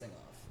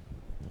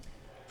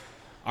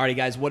Alrighty,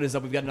 guys, what is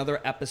up? We've got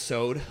another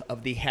episode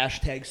of the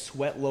hashtag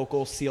Sweat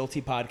Local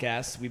CLT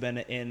podcast. We've been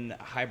in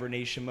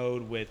hibernation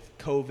mode with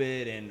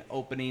COVID and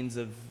openings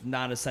of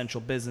non-essential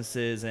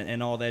businesses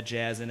and all that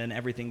jazz and then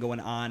everything going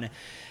on.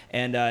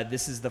 And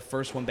this is the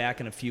first one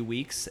back in a few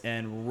weeks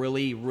and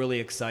really,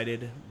 really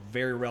excited.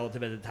 Very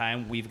relative at the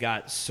time. We've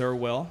got Sir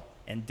Will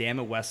and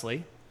Dammit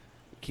Wesley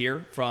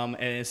here from,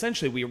 and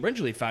essentially we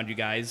originally found you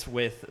guys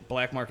with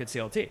Black Market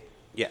CLT.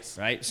 Yes.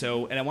 Right?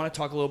 So, and I want to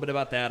talk a little bit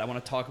about that. I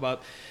want to talk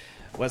about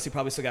Wesley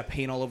probably still got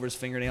paint all over his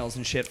fingernails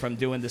and shit from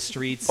doing the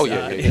streets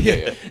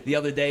the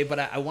other day. But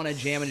I want to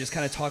jam and just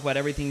kind of talk about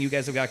everything you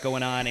guys have got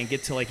going on and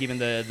get to like even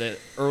the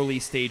early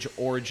stage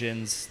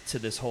origins to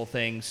this whole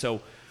thing.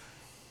 So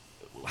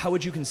how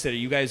would you consider,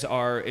 you guys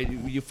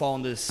you fall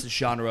in this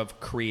genre of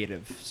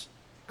creators,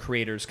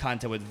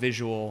 content with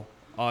visual,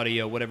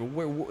 audio, whatever.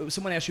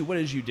 Someone asks you, what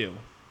did you do?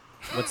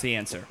 What's the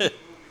answer?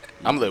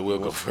 I'm going to let Will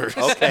go first.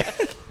 Okay.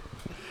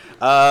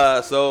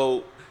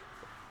 So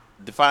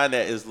define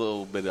that is a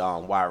little bit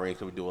wide range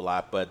because we do a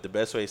lot, but the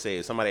best way to say it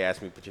is somebody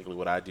asked me particularly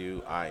what I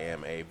do. I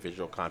am a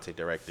visual content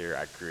director.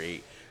 I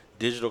create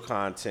digital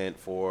content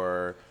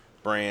for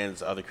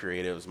brands, other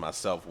creatives,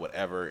 myself,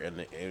 whatever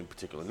in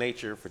particular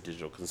nature for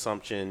digital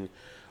consumption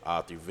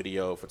through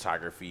video,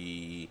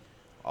 photography,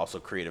 also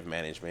creative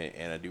management,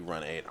 and I do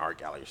run an art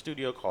gallery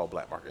studio called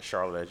Black Market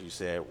Charlotte, as you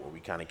said, where we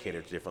kind of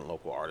cater to different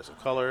local artists of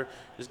color,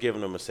 just giving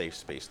them a safe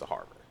space to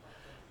harbor.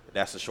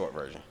 That's the short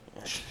version.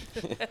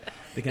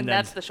 And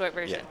that's the short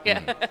version.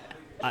 Yeah.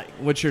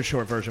 What's your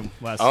short version,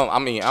 Wes? I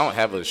mean, I don't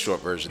have a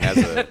short version.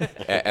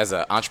 As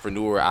an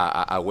entrepreneur,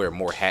 I wear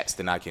more hats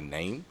than I can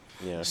name.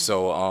 Yeah.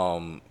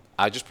 So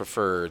I just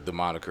prefer the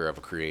moniker of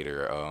a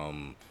creator.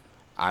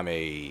 I'm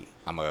a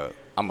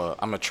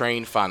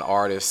trained fine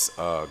artist,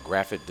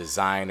 graphic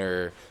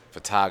designer,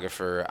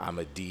 photographer. I'm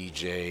a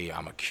DJ.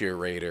 I'm a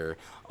curator.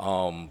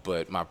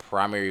 But my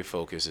primary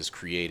focus is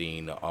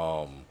creating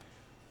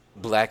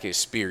Black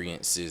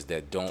experiences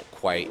that don't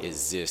quite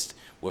exist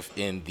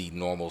within the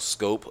normal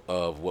scope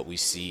of what we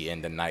see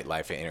in the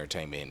nightlife and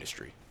entertainment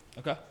industry.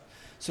 Okay.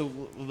 So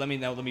let me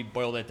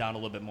boil that down a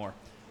little bit more.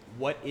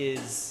 What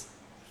is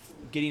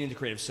getting into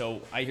creative?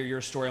 So I hear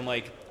your story. I'm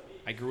like,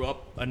 I grew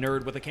up a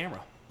nerd with a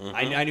camera.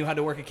 Mm-hmm. I knew how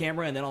to work a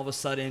camera, and then all of a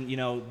sudden,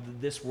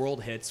 this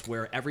world hits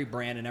where every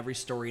brand and every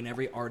story and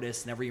every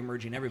artist and every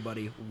emerging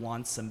everybody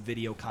wants some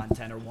video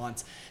content or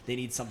they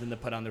need something to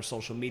put on their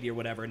social media or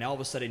whatever. And all of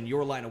a sudden,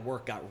 your line of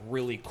work got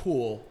really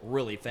cool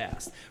really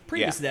fast.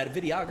 Previous to that,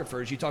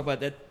 videographers, you talk about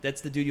that.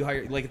 That's the dude you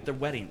hire like at their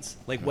weddings,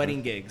 like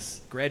wedding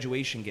gigs,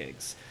 graduation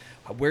gigs.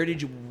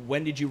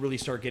 When did you really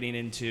start getting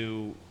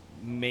into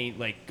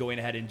going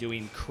ahead and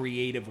doing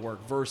creative work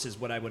versus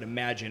what I would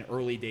imagine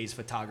early days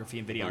photography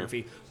and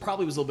videography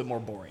probably was a little bit more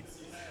boring?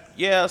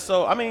 Yeah,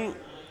 so I mean,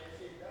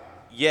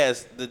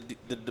 yes,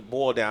 the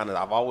boil down is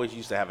I've always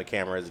used to have a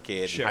camera as a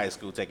kid in high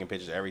school, taking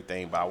pictures of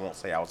everything, but I won't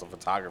say I was a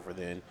photographer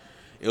then.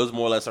 It was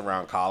more or less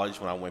around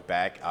college when I went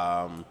back.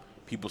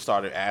 People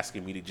started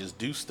asking me to just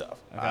do stuff.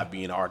 I'd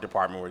be in the art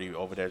department where they were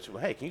over there,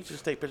 hey, can you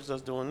just take pictures of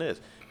us doing this?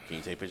 Can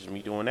you take pictures of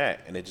me doing that?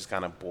 And it just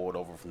kind of boiled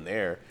over from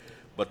there.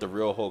 But the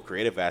real whole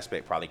creative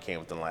aspect probably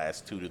came within the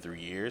last 2 to 3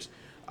 years.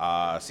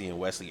 Seeing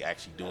Wesley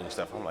actually doing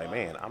stuff, I'm like,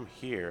 man, I'm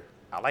here.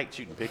 I like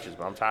shooting pictures,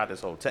 but I'm tired of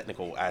this whole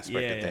technical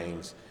aspect of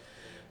things.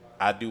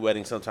 I do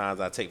weddings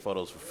sometimes. I take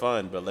photos for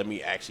fun, but let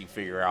me actually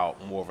figure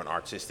out more of an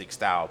artistic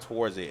style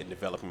towards it and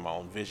developing my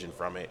own vision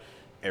from it.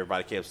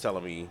 Everybody kept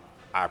telling me,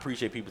 I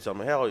appreciate people telling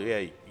me, hell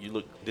yeah, you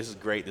look, this is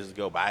great, this is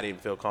good, but I didn't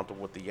feel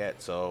comfortable with it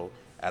yet. So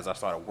as I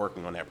started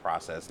working on that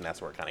process, and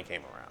that's where it kind of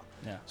came around.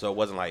 Yeah. So it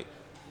wasn't like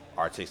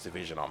artistic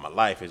vision all my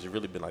life. It's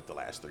really been like the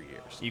last 3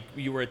 years.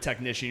 You were a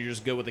technician. You're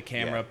just good with the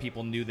camera.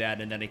 People knew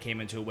that, and then it came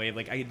into a wave.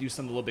 Like, I could do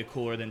something a little bit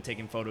cooler than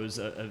taking photos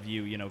of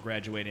you,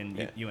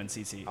 graduating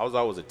UNCC. I was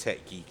always a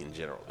tech geek in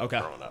general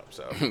growing up.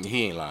 So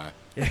He ain't lying.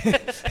 He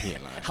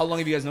ain't lying. How long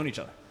have you guys known each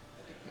other?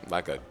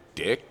 Like a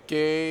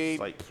decade,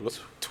 like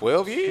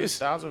 12 years.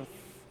 2000.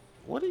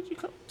 What did you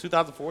come?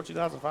 2004,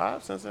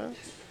 2005. Since then.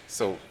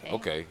 So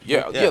okay,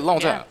 yeah, long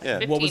time.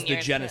 Yeah. What was the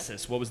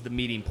genesis? What was the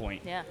meeting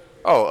point? Yeah.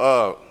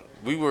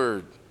 We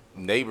were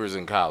neighbors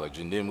in college,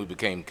 and then we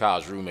became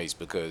college roommates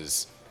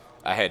because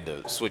I had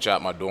to switch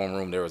out my dorm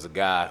room. There was a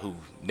guy who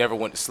never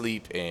went to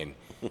sleep, and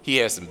he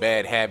had some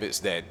bad habits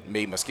that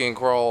made my skin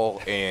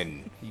crawl.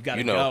 And you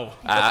gotta go.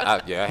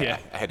 I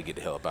had to get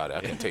the hell up out of it.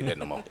 I couldn't take that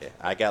no more. Yeah.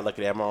 I got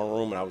lucky to have my own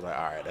room, and I was like,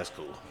 all right, that's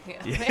cool.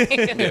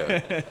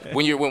 Yeah.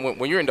 When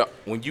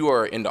you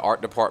are in the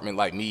art department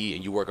like me,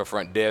 and you work a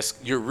front desk,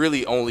 you're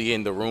really only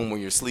in the room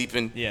when you're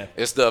sleeping.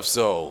 And stuff.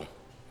 So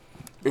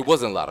it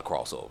wasn't a lot of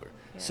crossover.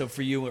 So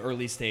for you,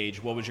 early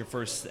stage, what was your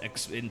first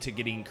into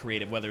getting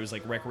creative, whether it was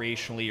like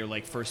recreationally or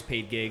like first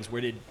paid gigs?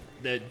 Where did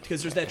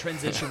because there's that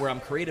transition where I'm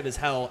creative as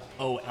hell,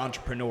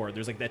 entrepreneur.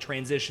 There's like that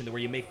transition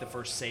where you make the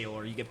first sale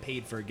or you get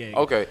paid for a gig.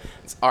 Okay.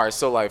 All right.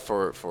 So like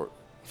for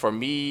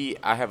me,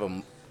 I have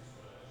an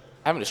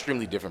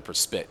extremely different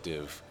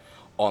perspective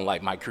on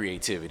like my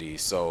creativity.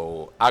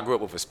 So I grew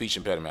up with a speech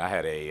impediment. I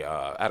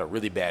had a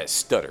really bad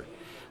stutter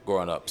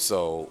growing up.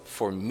 So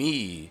for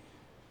me,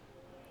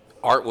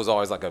 art was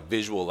always like a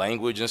visual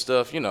language and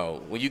stuff. You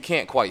know, when you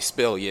can't quite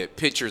spell yet,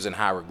 pictures and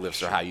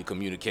hieroglyphs are how you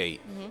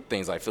communicate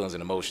things like feelings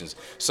and emotions.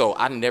 So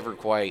I never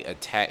quite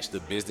attached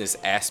the business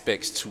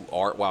aspects to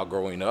art while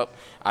growing up.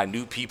 I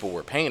knew people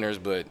were painters,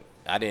 but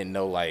I didn't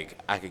know like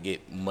I could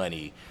get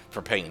money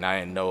from painting. I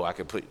didn't know I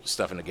could put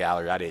stuff in the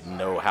gallery. I didn't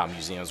know how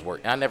museums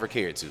work. I never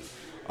cared to.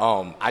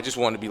 I just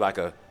wanted to be like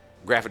a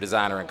graphic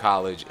designer in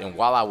college. And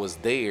while I was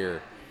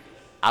there,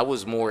 I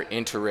was more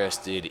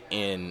interested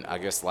in, I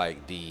guess,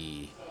 like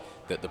the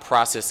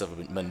process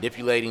of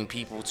manipulating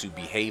people to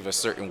behave a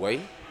certain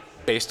way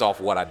based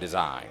off what I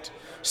designed.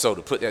 So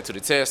to put that to the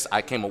test,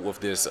 I came up with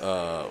this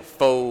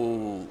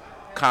faux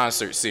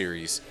concert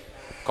series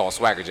called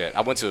Swaggerjet.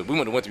 We went to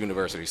Winthrop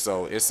University,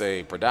 so it's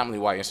a predominantly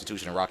white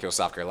institution in Rock Hill,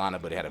 South Carolina,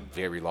 but it had a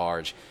very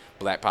large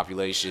black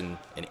population.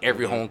 And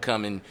every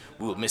homecoming,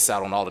 we would miss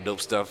out on all the dope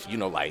stuff. You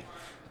know, like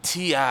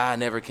T.I.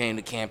 never came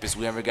to campus.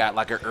 We never got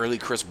like an early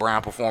Chris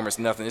Brown performance,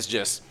 nothing. It's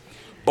just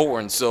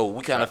boring. So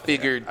we kind of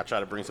figured. I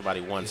tried to bring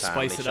somebody one time.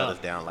 Spice they it shut up. us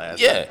down last.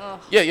 Yeah, time.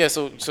 yeah.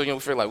 So you know, we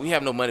feel like we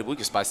have no money, but we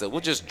can spice it up.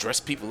 We'll just dress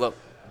people up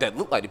that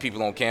look like the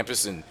people on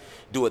campus and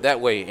do it that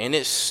way. And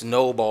it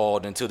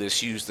snowballed into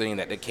this huge thing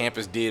that the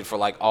campus did for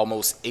like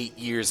almost 8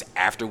 years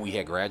after we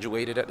had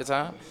graduated at the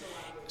time.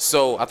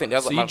 So I think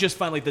that's so you just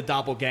find like the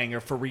doppelganger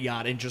for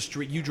Rihanna and just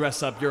you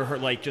dress up. You're her,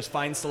 like just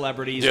find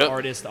celebrities,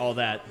 artists, all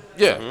that.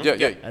 Yeah,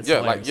 That's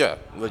like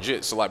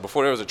legit. So like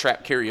before there was a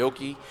trap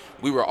karaoke,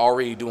 we were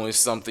already doing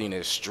something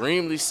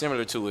extremely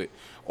similar to it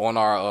on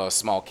our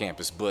small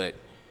campus. But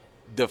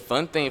the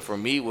fun thing for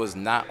me was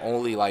not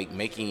only like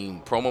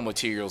making promo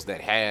materials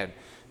that had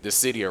the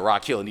city of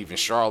Rock Hill and even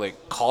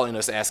Charlotte calling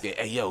us asking,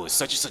 hey yo, is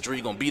such and such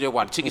really gonna be there?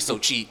 Why the tickets so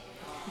cheap?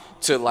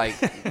 To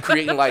like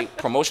creating like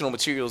promotional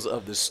materials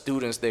of the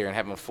students there and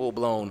having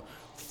full-blown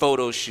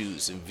photo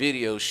shoots and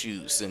video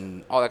shoots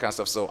and all that kind of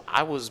stuff. So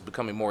I was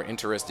becoming more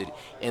interested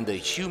in the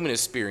human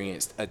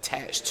experience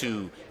attached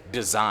to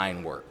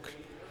design work.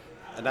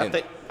 And I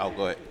think,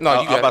 go ahead. No, I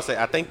was about to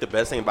say, I think the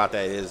best thing about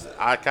that is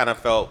I kind of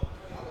felt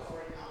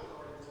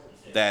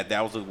that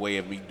was a way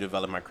of me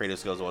developing my creative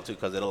skills on too,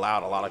 because it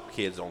allowed a lot of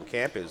kids on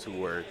campus who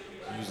were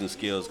using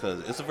skills,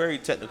 because it's a very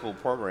technical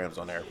programs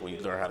on there when you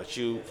learn how to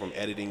shoot, from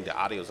editing to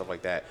audio, stuff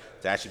like that,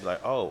 to actually be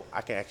like, oh,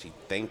 I can actually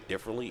think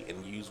differently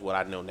and use what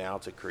I know now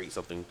to create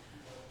something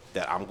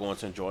that I'm going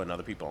to enjoy and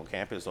other people on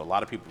campus. So a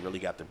lot of people really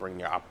got to bring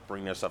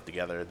their stuff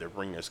together, they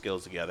bring their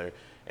skills together,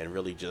 and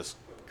really just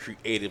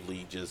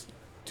creatively just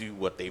do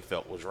what they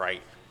felt was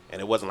right.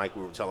 And it wasn't like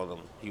we were telling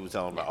them, he was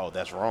telling them, oh,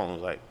 that's wrong. It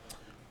was like,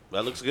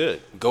 that looks good.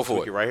 Go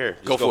for it. Right here.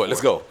 Go for it. Let's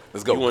go.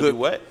 You want to do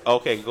what?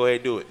 Okay, go ahead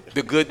and do it.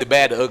 The good, the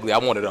bad, the ugly. I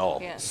want it all.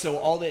 Yeah.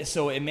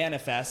 So it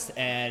manifests,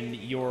 and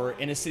you're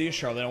in a city of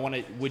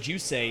Charlotte. Would you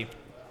say,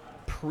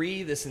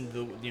 pre this and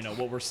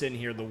what we're sitting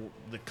here,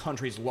 the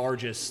country's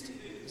largest,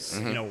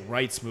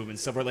 rights movement,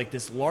 stuff like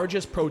this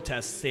largest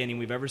protest standing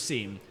we've ever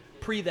seen.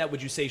 Pre that,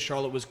 would you say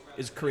Charlotte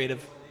is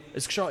creative?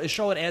 Is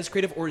Charlotte as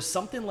creative, or is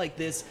something like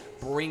this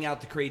bring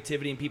out the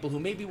creativity in people who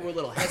maybe were a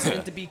little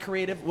hesitant to be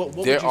creative? What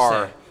would you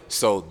say?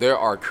 So there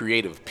are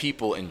creative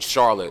people in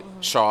Charlotte.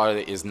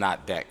 Charlotte is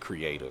not that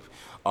creative.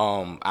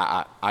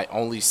 I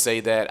only say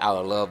that out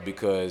of love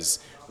because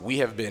we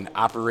have been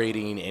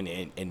operating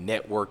and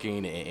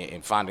networking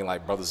and finding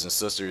like brothers and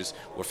sisters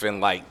within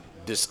like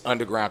this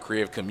underground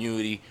creative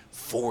community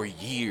for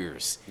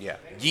years. Yeah.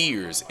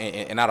 Years.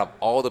 And out of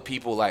all the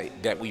people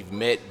like that we've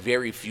met,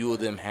 very few of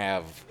them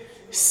have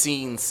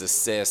seen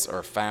success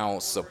or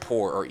found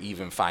support or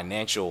even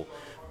financial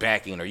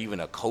backing or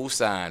even a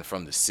cosign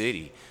from the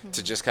city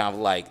to just kind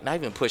of like not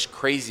even push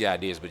crazy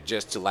ideas, but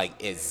just to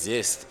like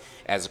exist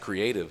as a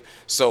creative.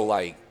 So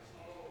like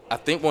I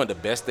think one of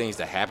the best things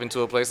that happened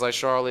to a place like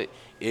Charlotte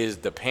is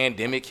the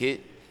pandemic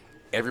hit.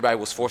 Everybody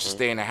was forced to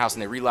stay in their house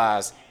and they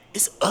realized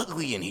it's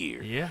ugly in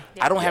here. Yeah.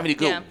 I don't have any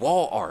good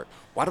wall art.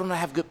 Why don't I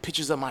have good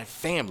pictures of my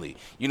family?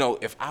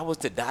 If I was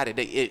to die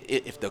today,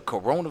 if the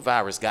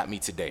coronavirus got me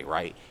today,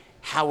 right?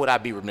 How would I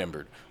be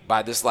remembered?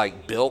 By this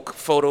like Belk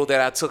photo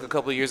that I took a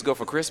couple of years ago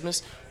for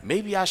Christmas?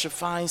 Maybe I should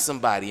find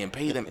somebody and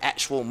pay them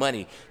actual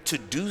money to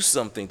do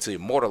something to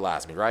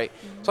immortalize me, right?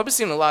 Mm-hmm. So I've been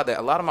seeing a lot of that.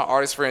 A lot of my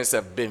artist friends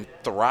have been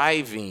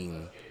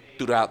thriving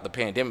throughout the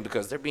pandemic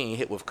because they're being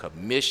hit with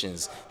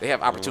commissions. They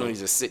have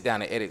opportunities to sit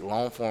down and edit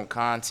long form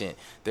content.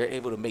 They're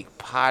able to make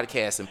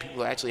podcasts and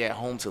people are actually at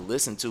home to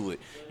listen to it.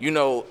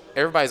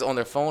 Everybody's on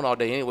their phone all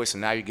day anyway, so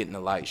now you're getting the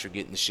likes, you're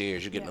getting the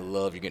shares, you're getting the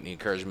love, you're getting the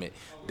encouragement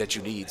that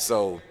you need.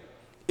 So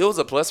it was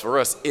a plus for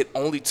us. It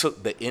only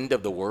took the end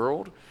of the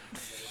world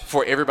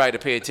for everybody to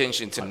pay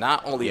attention to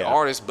not only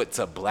artists, but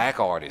to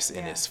black artists,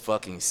 and it's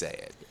fucking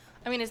sad.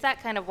 I mean, is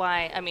that kind of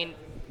why,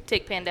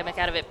 take pandemic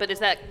out of it, but is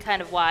that kind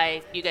of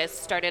why you guys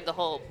started the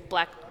whole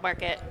black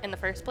market in the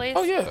first place?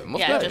 Oh, yeah.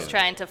 Most definitely. Just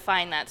trying to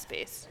find that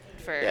space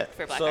for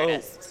black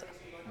artists. So.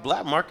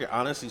 Black market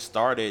honestly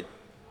started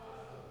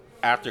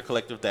after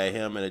Collective that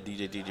him and a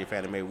DJ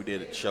Fannie Mae, we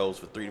did shows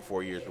for 3 to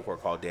 4 years before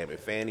called Damn It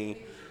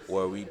Fanny,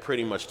 where we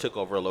pretty much took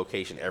over a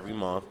location every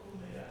month,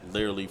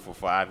 literally for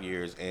 5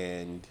 years,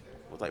 and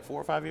was like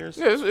 4 or 5 years.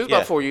 Yeah, it's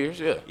about 4 years.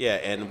 Yeah. Yeah,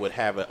 and would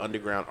have an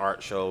underground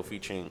art show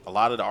featuring a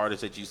lot of the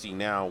artists that you see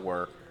now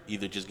were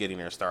either just getting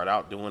their start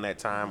out doing that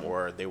time,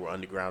 or they were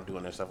underground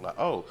doing their stuff. Like,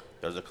 oh,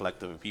 there's a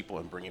collective of people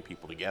and bringing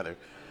people together.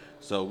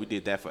 So we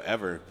did that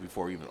forever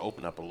before we even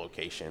opened up a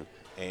location,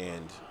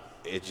 and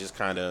it just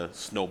kind of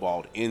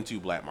snowballed into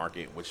Black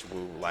Market, which we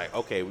were like,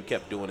 okay, we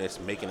kept doing this,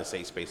 making a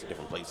safe space in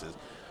different places.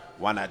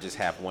 Why not just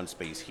have one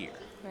space here?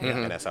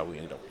 And that's how we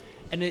ended up.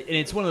 And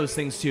it's one of those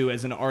things too.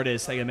 As an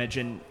artist, like I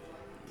mentioned,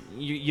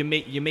 you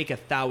make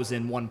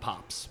 1,000 one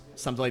pops,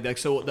 something like that.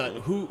 So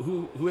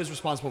who is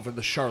responsible for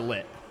the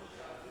Charlotte?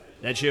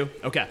 That's you?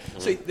 Okay.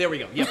 So there we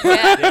go. Yep.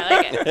 Yeah,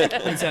 I like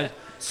it.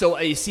 So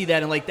you see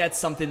that, and like that's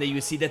something that you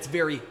see that's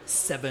very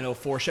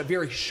 704,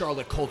 very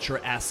Charlotte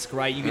culture-esque,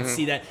 right? You can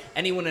see that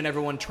anyone and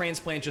everyone,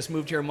 transplant just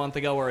moved here a month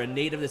ago, or a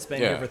native that's been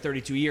here for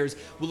 32 years,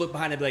 will look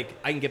behind it and be like,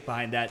 I can get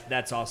behind that.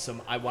 That's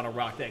awesome. I want to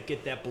rock that.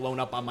 Get that blown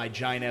up on my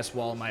giant-ass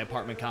wall in my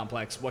apartment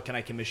complex. What can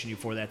I commission you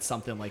for that?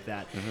 Something like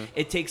that.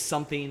 It takes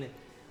something...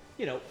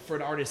 You know, for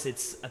an artist,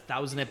 it's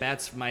 1,000 at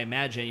bats. From I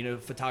imagine, you know,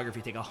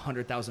 photography, take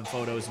 100,000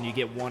 photos, and you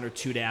get 1 or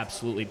 2 to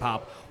absolutely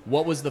pop.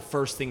 What was the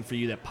first thing for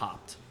you that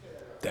popped?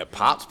 That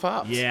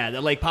pops. Yeah,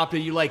 that like popped.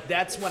 You like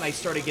that's when I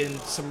started getting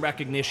some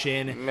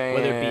recognition,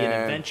 whether it be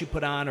an event you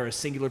put on or a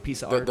singular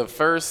piece of art. The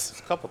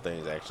first A couple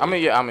things,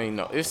 actually.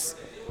 No, it's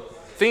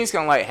things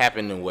kind of like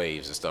happen in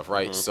waves and stuff,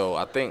 right? So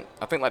I think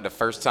like the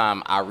first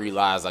time I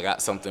realized I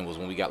got something was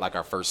when we got like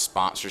our first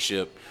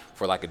sponsorship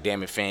for like a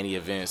Damn It Fanny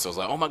event. So I was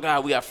like, oh my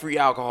God, we got free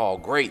alcohol.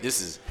 Great,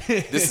 this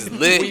is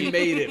lit. We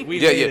made it. We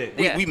made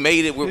it. We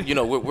made it.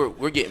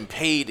 We're getting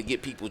paid to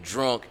get people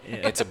drunk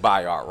and to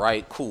buy art,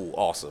 right? Cool,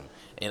 awesome.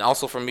 And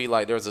also for me,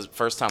 like there was the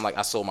first time like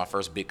I sold my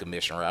first big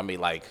commission, right? I made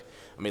like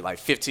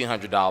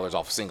 $1,500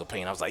 off a single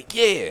paint. I was like,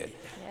 yeah.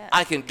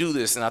 I can do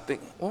this. And I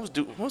think when was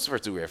the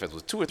first Do Rag Fest?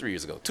 Was it 2 or 3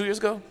 years ago? 2 years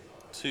ago?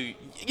 2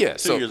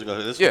 years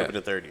ago. This will be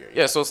the third year.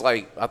 Yeah, so it's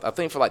like I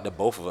think for like the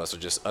both of us, or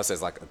just us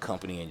as like a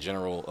company in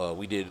general,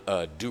 we did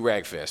Do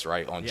Rag Fest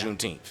right on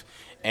Juneteenth,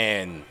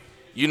 and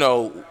you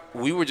know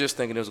we were just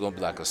thinking it was gonna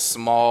be like a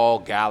small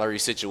gallery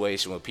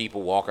situation with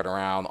people walking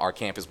around our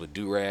campus with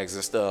do rags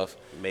and stuff.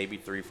 Maybe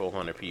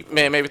 300-400 people.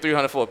 Man, maybe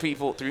 300-400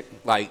 people.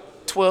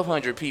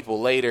 1,200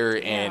 people later,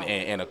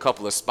 and a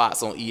couple of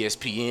spots on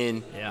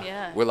ESPN.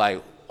 Yeah. We're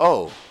like,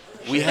 oh.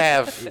 We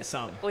have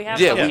We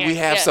have we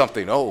have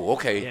something. Oh,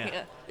 okay.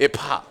 Yeah. It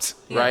popped,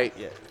 right?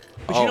 Yeah.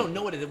 But you don't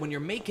know it when you're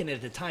making it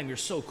at the time. You're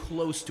so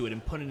close to it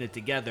and putting it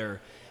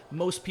together.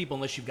 Most people,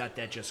 unless you've got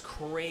that just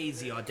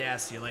crazy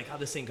audacity, you're like, "Oh,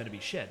 this ain't gonna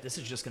be shit. This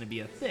is just gonna be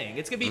a thing.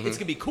 It's gonna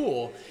be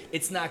cool.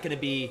 It's not gonna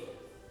be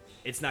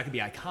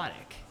iconic."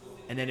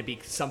 And then it be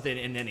something,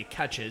 and then it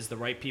catches. The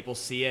right people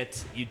see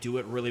it. You do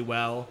it really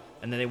well,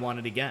 and then they want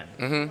it again.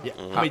 Yeah.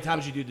 How many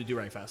times did you do the Do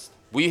Rag Fest?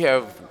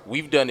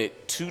 We've done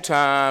it 2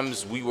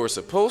 times. We were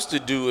supposed to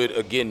do it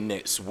again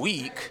next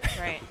week.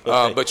 Right.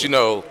 But you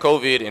know,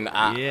 COVID, and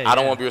I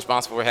don't want to be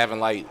responsible for having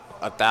like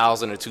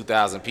 1,000 or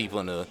 2,000 people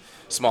in a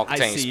small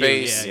contained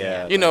space.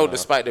 You know,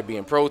 despite there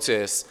being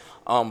protests.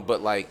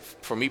 But like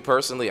for me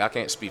personally, I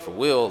can't speak for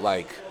Will.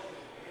 Like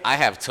I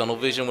have tunnel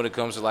vision when it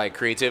comes to like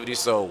creativity.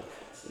 So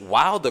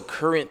while the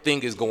current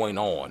thing is going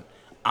on,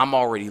 I'm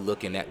already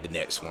looking at the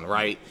next one,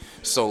 right?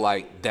 So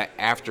like that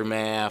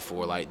aftermath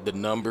or like the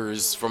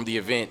numbers from the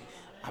event,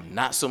 I'm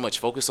not so much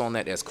focused on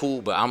that. That's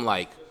cool, but I'm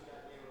like,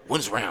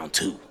 when's round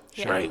 2,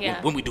 right?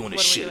 Yeah. When we doing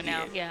this shit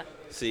now? again? Yeah.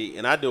 See,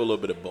 and I do a little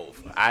bit of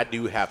both. I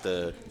have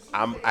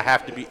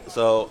to be,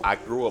 so I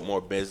grew up more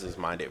business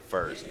minded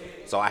first.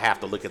 So I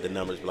have to look at the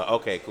numbers and be like,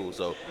 okay, cool.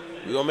 So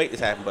we're going to make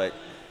this happen, but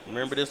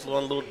remember this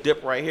one little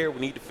dip right here? We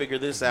need to figure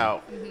this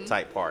out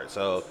type part.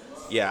 So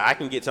yeah, I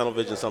can get tunnel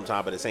vision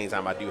sometime, but at the same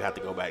time, I do have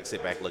to go back,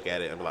 sit back, look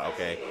at it, and be like,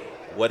 okay,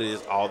 what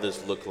does all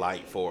this look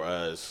like for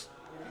us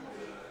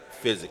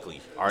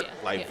physically?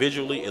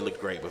 Visually, it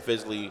looked great, but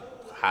physically,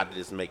 how did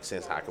this make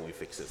sense? How can we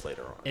fix this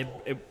later on?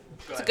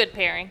 It's a good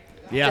pairing.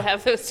 Yeah. To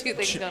have those 2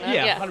 things going on.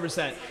 Yeah,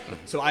 100%.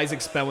 So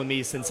Isaac's been with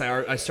me since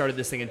I started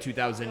this thing in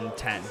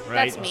 2010,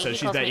 right? That's me. So He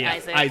she's calls been me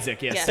Isaac.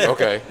 Isaac, yes. Yeah.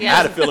 Okay. Yeah. I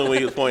had a feeling when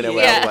he was pointing that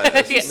way, I was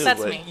like,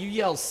 That's me. You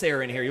yell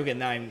Sarah in here, you'll get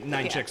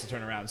nine chicks to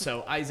turn around.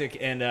 So Isaac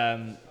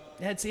and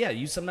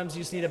you sometimes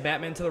you just need a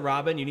Batman to the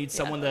Robin. You need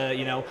someone to,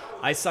 you know,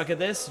 I suck at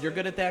this, you're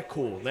good at that,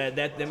 cool.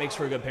 That makes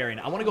for a good pairing.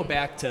 I want to go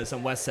back to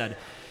something Wes said.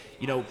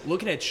 You know,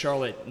 looking at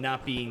Charlotte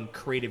not being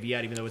creative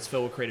yet, even though it's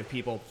filled with creative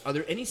people, are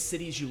there any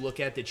cities you look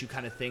at that you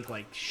kind of think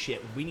like,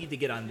 shit, we need to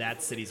get on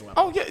that city's level?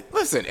 Oh yeah,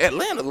 listen,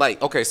 Atlanta,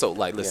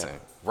 listen,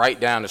 right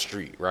down the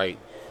street, right?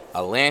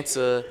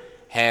 Atlanta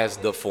has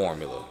the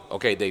formula.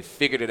 Okay, they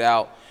figured it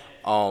out.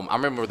 I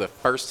remember the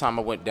first time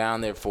I went down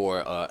there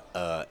for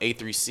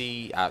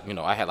A3C.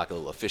 I had like a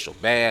little official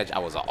badge. I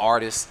was an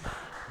artist,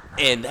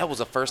 and that was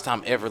the first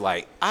time ever.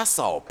 Like I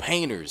saw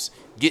painters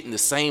getting the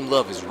same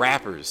love as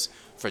rappers.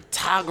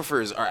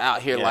 Photographers are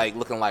out here like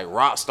looking like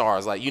rock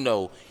stars. Like, you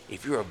know,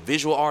 if you're a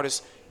visual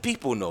artist,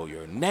 people know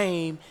your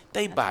name.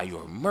 They buy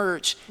your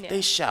merch. Yeah.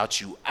 They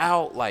shout you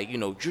out. Like, you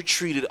know, you're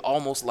treated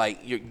almost like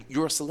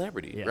you're a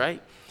celebrity,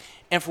 right?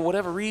 And for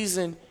whatever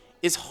reason,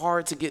 it's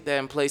hard to get that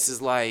in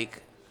places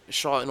like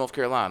Charlotte, North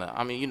Carolina.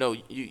 I mean, you know,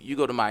 you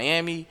go to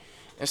Miami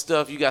and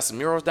stuff, you got some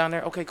murals down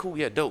there. Okay, cool,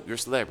 yeah, dope. You're a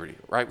celebrity,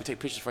 right? We take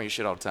pictures from your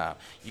shit all the time.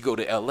 You go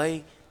to LA,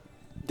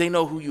 they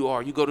know who you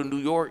are. You go to New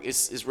York,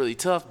 it's really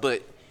tough,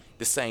 but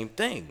the same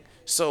thing.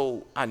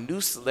 So I knew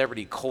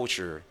celebrity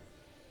culture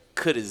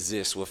could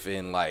exist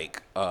within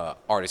like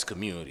artist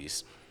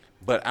communities,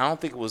 but I don't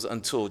think it was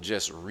until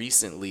just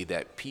recently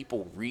that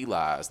people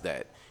realized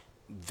that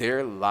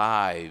their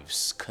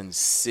lives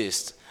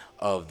consist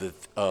of the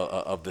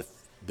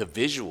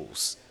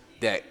visuals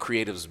that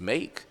creatives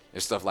make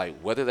and stuff, like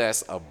whether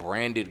that's a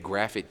branded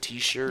graphic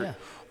T-shirt. Yeah.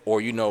 Or,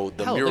 you know,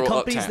 the Hell, mural the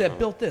companies uptown. that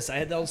built this, I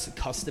had those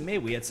custom made.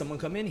 We had someone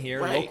come in here,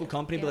 Right. a local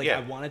company, be like, Yeah.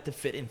 I want it to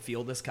fit and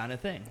feel this kind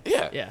of thing.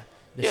 Yeah. Yeah.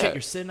 The Yeah. shit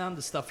you're sitting on,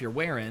 the stuff you're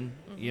wearing,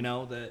 you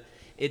know,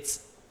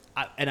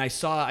 I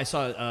saw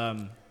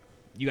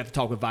you got to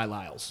talk with Vi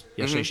Lyles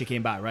yesterday. She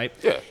came by, right?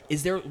 Yeah.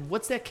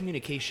 What's that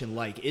communication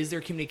like? Is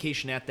there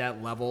communication at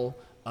that level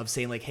of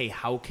saying like, hey,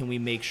 how can we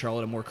make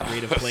Charlotte a more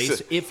creative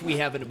place? If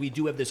we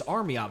do have this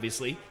army,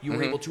 obviously, you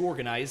were able to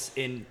organize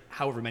in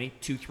however many,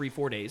 2, 3,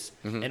 4 days,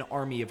 an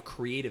army of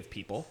creative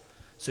people.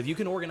 So if you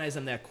can organize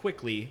them that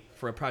quickly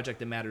for a project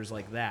that matters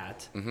like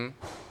that, then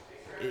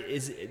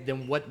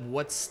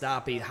what's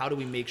stopping? How do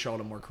we make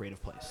Charlotte a more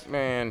creative place?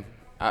 Man,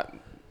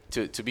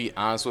 to be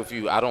honest with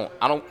you, I don't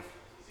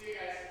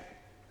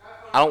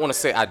want to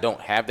say I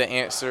don't have the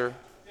answer,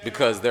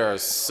 because there are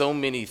so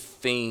many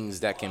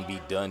things that can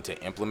be done to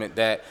implement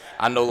that.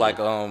 I know, like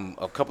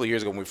a couple of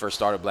years ago when we first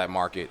started Black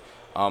Market,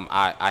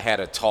 I had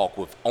a talk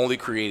with only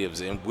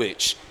creatives in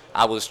which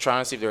I was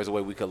trying to see if there was a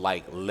way we could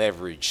like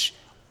leverage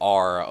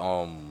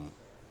our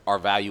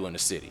value in the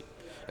city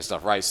and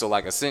stuff, right? So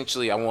like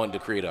essentially I wanted to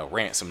create a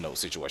ransom note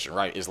situation,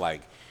 right? It's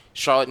like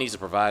Charlotte needs to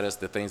provide us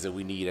the things that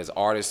we need as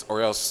artists,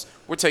 or else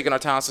we're taking our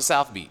talents to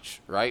South Beach,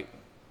 right?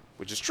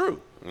 Which is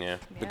true. Yeah.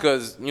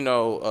 Because, you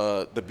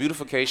know, the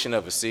beautification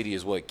of a city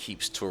is what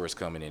keeps tourists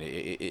coming in.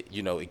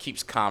 It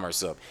keeps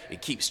commerce up.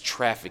 It keeps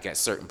traffic at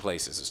certain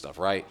places and stuff,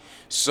 right?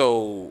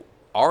 So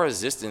our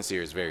existence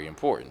here is very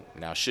important.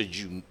 Now, should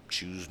you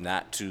choose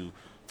not to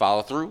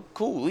follow through,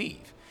 cool,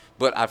 leave.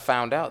 But I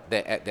found out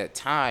that at that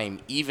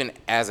time, even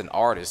as an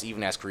artist,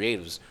 even as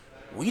creatives,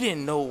 we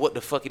didn't know what the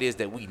fuck it is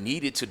that we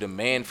needed to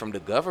demand from the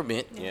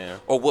government,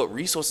 or what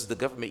resources the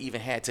government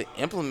even had to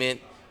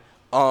implement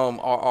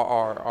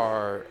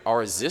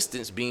our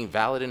existence being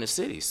valid in the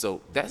city.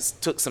 So that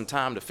took some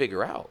time to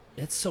figure out.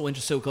 That's so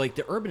interesting. So, like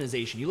the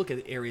urbanization, you look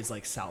at areas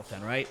like South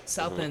End, right?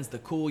 South End's the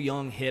cool,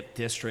 young, hip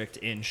district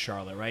in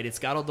Charlotte, right? It's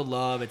got all the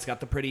love, it's got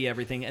the pretty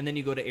everything. And then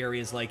you go to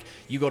areas like,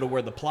 you go to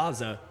where the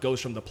plaza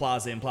goes from the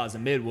plaza in Plaza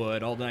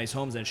Midwood, all the nice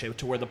homes and shit,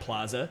 to where the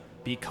plaza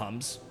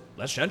becomes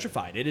less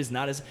gentrified. It is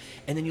not as,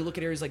 and then you look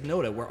at areas like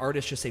Noda, where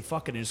artists just say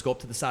fuck it and just go up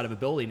to the side of a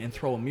building and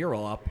throw a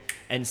mural up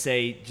and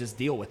say, just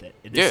deal with it.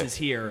 This is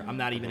here. I'm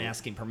not even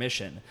asking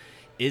permission.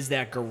 Is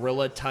that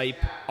guerrilla type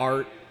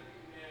art?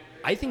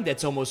 I think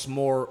that's almost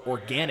more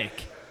organic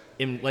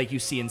in, like you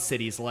see in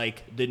cities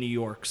like the New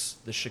Yorks,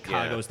 the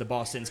Chicagos, the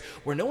Bostons,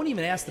 where no one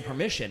even asked the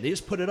permission. They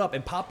just put it up,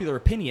 and popular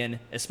opinion,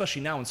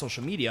 especially now on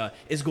social media,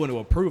 is going to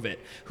approve it.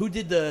 Who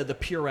did the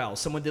Purell?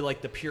 Someone did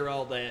like the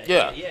Purell.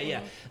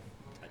 Yeah.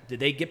 Did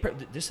they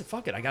get? Just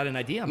fuck it. I got an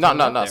idea.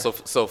 No. So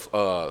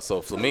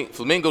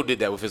Flamingo did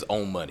that with his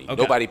own money.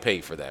 Okay. Nobody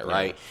paid for that,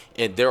 right?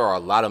 And there are a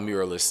lot of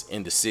muralists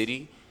in the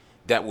city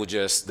that will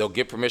they'll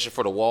get permission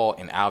for the wall,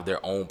 and out of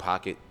their own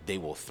pocket they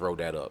will throw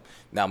that up.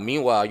 Now,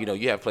 meanwhile, you know,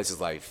 you have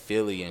places like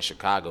Philly and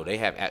Chicago. They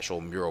have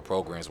actual mural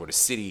programs where the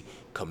city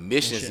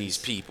commissions these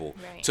people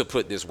to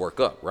put this work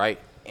up, right?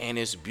 And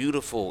it's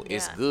beautiful. Yeah.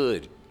 It's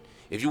good.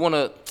 If you want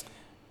to,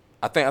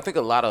 I think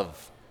a lot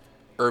of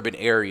urban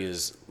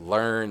areas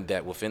learn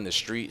that within the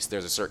streets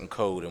there's a certain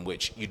code in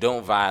which you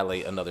don't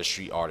violate another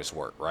street artist's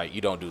work, right?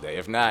 You don't do that.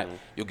 If not,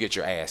 you'll get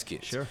your ass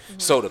kicked. Sure.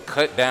 So to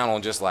cut down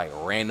on just like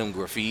random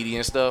graffiti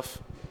and stuff,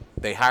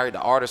 they hired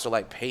the artists or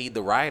like paid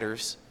the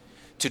writers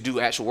to do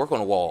actual work on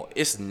the wall.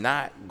 It's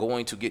not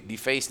going to get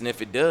defaced, and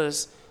if it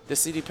does, the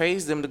city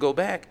pays them to go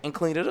back and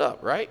clean it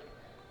up, right?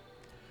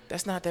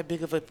 That's not that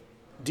big of a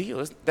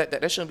deal.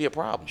 That shouldn't be a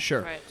problem.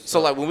 Sure. Right.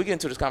 So like when we get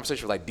into this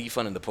conversation like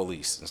defunding the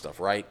police and stuff,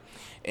 right?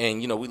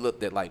 And you know, we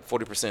looked at like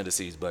 40% of the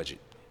city's budget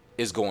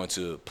is going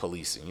to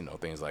policing, you know,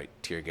 things like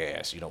tear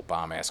gas, you know,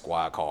 bomb ass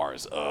squad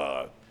cars,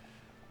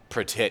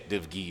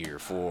 protective gear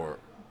for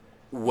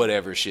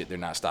whatever shit they're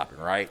not stopping,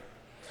 right?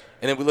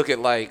 And then we look at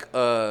like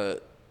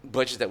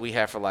budgets that we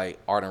have for like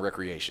art and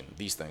recreation,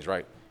 these things,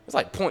 right? It's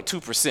like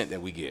 0.2%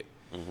 that we get.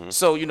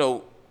 So, you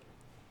know,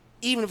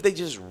 even if they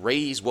just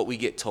raise what we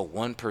get to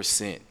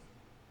 1%,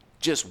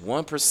 just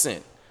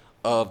 1%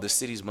 of the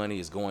city's money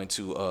is going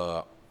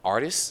to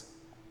artists,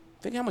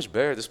 think how much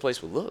better this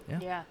place would look.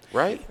 Yeah.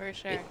 Right? For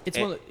sure.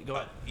 Go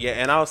ahead. Yeah,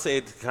 and I'll say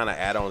to kind of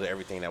add on to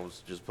everything that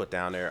was just put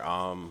down there.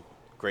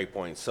 Great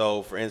point.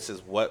 So, for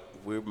instance, what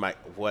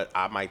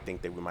I might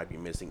think that we might be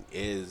missing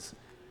is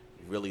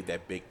really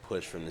that big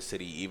push from the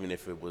city, even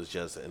if it was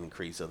just an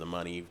increase of the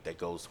money that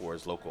goes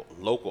towards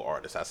local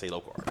artists. I say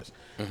local artists.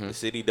 The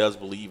city does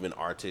believe in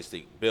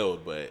artistic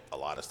build, but a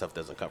lot of stuff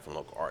doesn't come from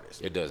local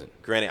artists. It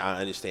doesn't. Granted, I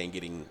understand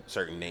getting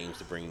certain names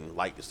to bring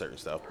light to certain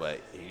stuff, but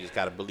you just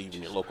got to believe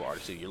in your local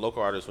artists. Your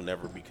local artists will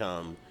never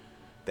become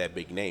that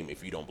big name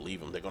if you don't believe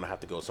them. They're going to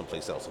have to go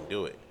someplace else and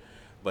do it.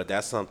 But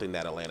that's something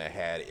that Atlanta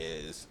had,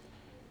 is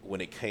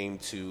when it came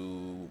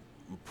to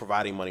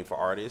providing money for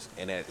artists,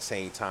 and at the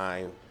same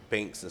time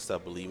banks and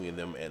stuff believing in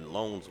them, and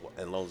loans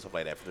and stuff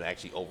like that, for them to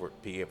actually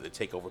be able to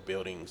take over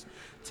buildings,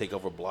 take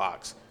over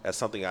blocks. That's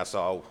something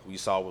we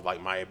saw with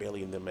like Maya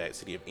Bailey and them at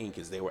City of Ink,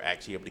 is they were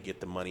actually able to get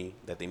the money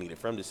that they needed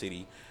from the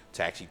city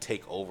to actually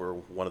take over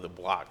one of the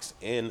blocks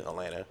in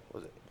Atlanta.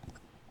 Was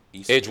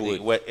it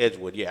Edgewood?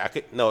 Edgewood, yeah.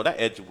 Not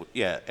Edgewood.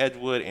 Yeah,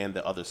 Edgewood and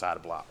the other side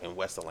of the block in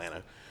West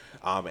Atlanta.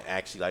 And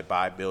actually like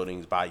buy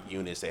buildings, buy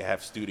units. They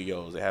have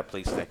studios. They have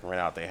places that can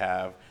rent out. They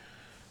have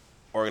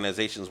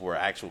organizations where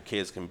actual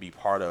kids can be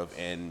part of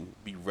and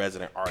be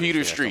resident artists.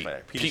 Peter Street.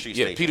 Like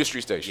Peter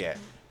Street Station. Yeah,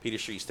 Peter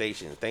Street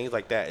Station. Things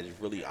like that is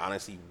really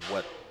honestly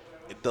what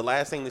the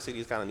last thing the city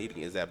is kind of needing,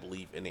 is that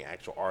belief in the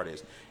actual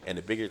artist. And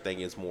the bigger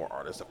thing is more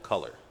artists of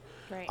color.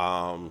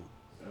 Right.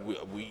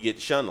 We get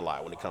shunned a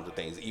lot when it comes to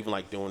things. Even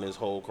like during this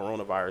whole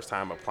coronavirus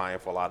time, applying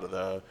for a lot of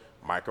the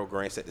micro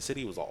grants that the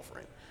city was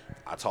offering.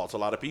 I talked to a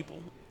lot of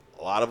people.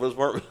 A lot of us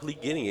weren't really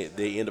getting it.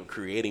 They end up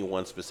creating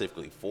one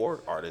specifically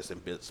for artists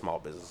and small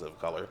businesses of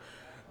color,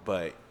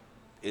 but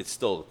it's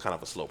still kind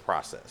of a slow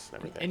process and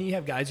everything. And you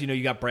have guys,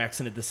 you got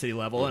Braxton at the city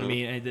level. I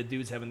mean, and the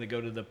dude's having to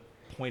go to the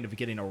point of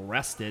getting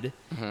arrested,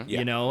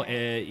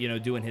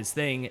 doing his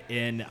thing.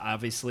 And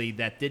obviously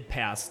that did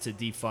pass to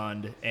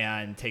defund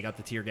and take out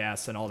the tear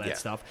gas and all that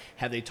stuff.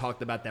 Have they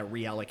talked about that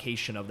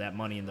reallocation of that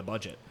money in the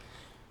budget?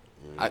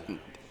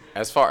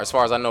 As far as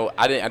I know,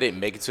 I didn't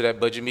make it to that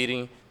budget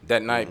meeting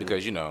that night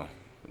because I'm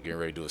getting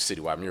ready to do a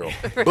citywide mural.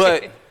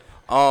 But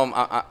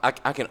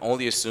I can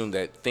only assume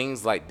that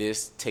things like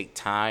this take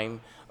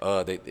time.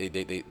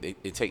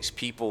 It takes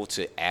people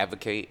to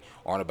advocate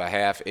on their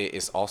behalf.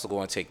 It's also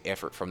going to take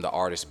effort from the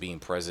artists being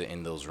present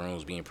in those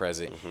rooms, being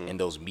present in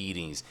those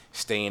meetings,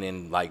 staying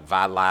in like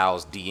Vi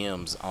Lyle's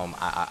DMs.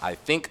 I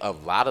think a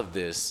lot of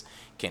this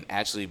can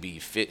actually be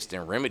fixed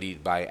and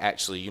remedied by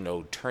actually,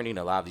 turning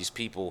a lot of these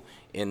people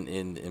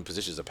in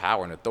positions of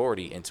power and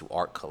authority into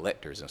art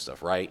collectors and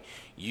stuff, right?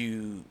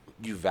 You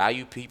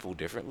value people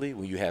differently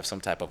when you have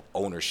some type of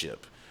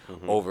ownership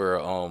over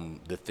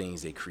the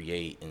things they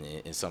create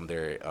and some of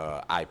their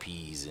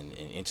IPs and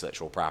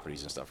intellectual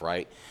properties and stuff,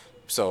 right?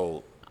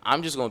 So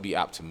I'm just going to be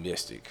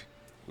optimistic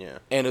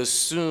and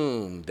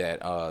assume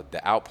that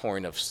the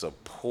outpouring of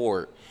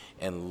support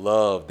and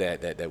love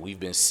that we've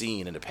been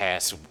seeing in the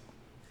past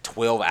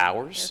 12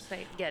 hours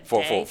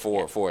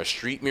for a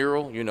street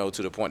mural,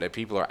 to the point that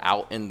people are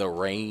out in the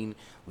rain,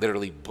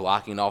 literally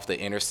blocking off the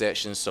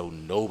intersection so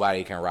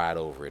nobody can ride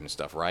over it and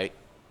stuff, right?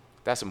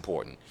 That's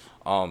important.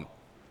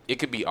 It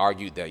could be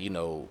argued that,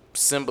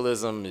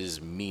 symbolism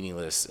is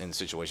meaningless in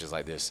situations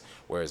like this,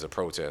 whereas a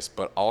protest,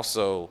 but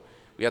also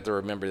we have to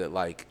remember that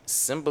like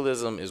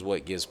symbolism is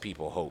what gives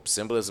people hope.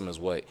 Symbolism is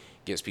what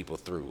gets people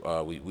through.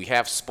 We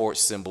have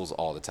sports symbols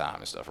all the time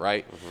and stuff,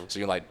 right? So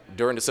you're like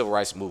during the civil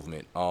rights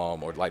movement,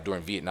 or like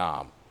during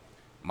Vietnam,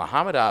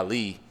 Muhammad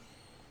Ali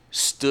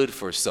stood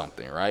for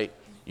something, right?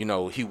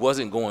 He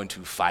wasn't going to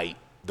fight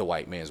the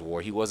white man's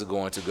war. He wasn't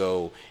going to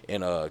go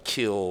and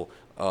kill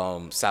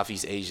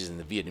Southeast Asians and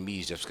the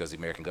Vietnamese just because the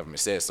American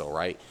government said so,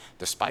 right?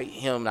 Despite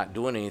him not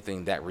doing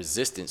anything, that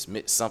resistance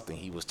meant something.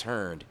 He was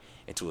turned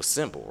into a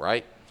symbol,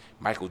 right?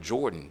 Michael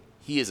Jordan,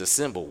 he is a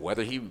symbol,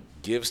 whether he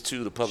gives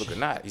to the public or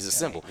not. He's a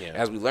symbol. Yeah.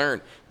 As we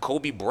learned,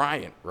 Kobe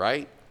Bryant,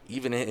 right?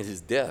 Even in his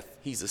death,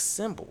 he's a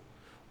symbol.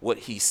 What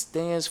he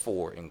stands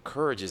for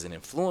encourages and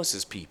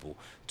influences people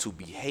to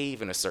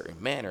behave in a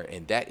certain manner,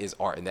 and that is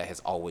art, and that has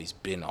always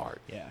been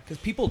art. Yeah, because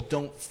people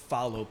don't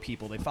follow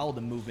people. They follow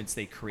the movements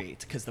they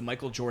create, because the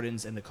Michael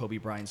Jordans and the Kobe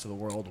Bryants of the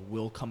world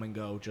will come and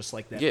go, just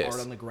like that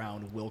art on the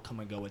ground will come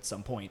and go at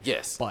some point.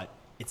 Yes. But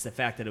it's the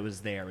fact that it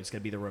was there. It's going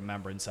to be the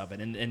remembrance of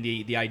it. And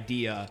the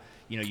idea,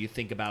 you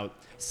think about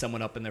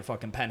someone up in their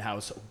fucking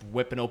penthouse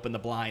whipping open the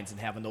blinds and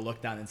having to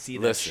look down and see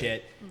that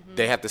shit.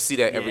 They have to see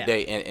that every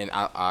day. And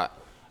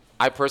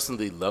I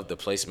personally love the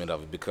placement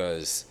of it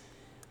because...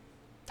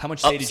 How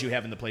much say did you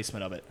have in the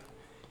placement of it?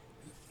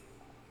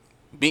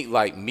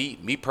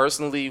 Me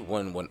personally,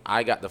 when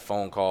I got the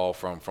phone call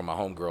from my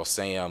homegirl,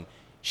 Sam,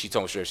 she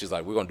told me, she's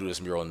like, we're going to do this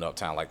mural in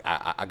Uptown. Like,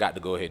 I got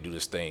to go ahead and do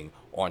this thing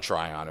on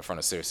Tryon in front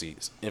of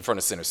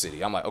Center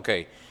City. I'm like,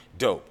 okay,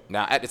 dope.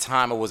 Now, at the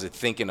time, I wasn't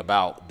thinking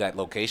about that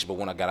location, but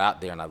when I got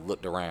out there and I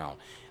looked around,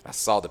 I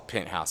saw the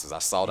penthouses, I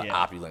saw the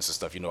opulence and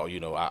stuff.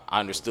 I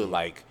understood,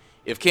 like,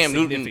 if Cam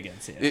Newton,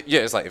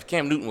 it's like if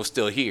Cam Newton was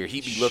still here,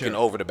 he'd be looking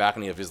over the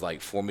balcony of his like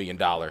 $4 million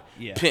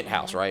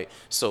penthouse, right?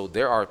 So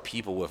there are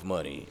people with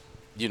money.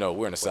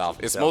 We're in the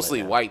South. It's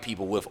mostly white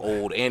people with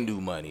old and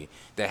new money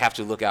that have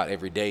to look out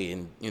every day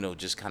and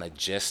just kind of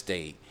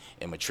gestate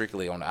and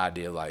matriculate on the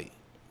idea like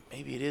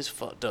maybe it is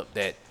fucked up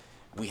that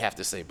we have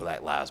to say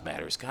Black Lives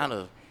Matter. It's kind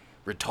of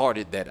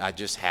retarded that I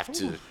just have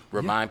to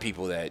remind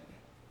people that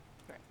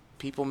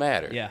people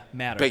matter. Yeah,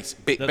 matter.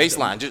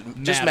 Baseline,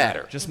 just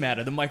matter. Just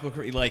matter. The Michael,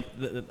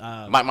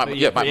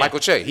 Michael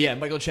Che. Yeah,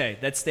 Michael Che.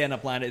 That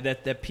stand-up line,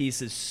 that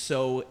piece is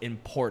so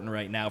important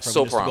right now for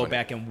So us to go prominent.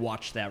 back and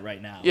watch that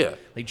right now. Yeah.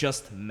 Like,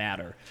 just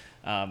matter.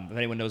 If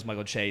anyone knows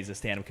Michael Che, he's a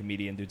stand-up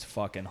comedian. Dude's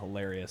fucking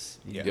hilarious.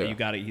 Yeah. You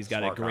got it. He's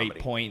got Smart a great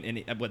comedy. point.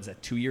 And what is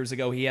that? 2 years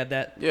ago he had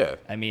that. Yeah.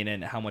 I mean,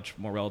 and how much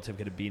more relative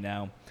could it be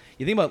now?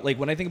 You think about, like,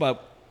 when I think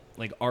about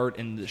like art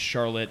in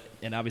Charlotte,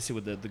 and obviously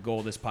with the goal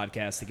of this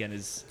podcast again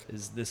is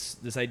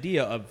this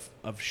idea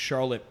of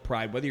Charlotte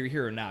pride, whether you're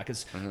here or not,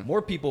 because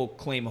more people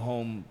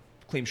claim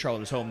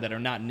Charlotte as home that are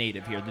not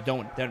native here, that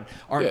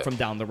aren't Yeah. from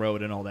down the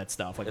road and all that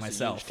stuff, like It's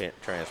myself. a huge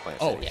transplant.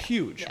 Oh, city.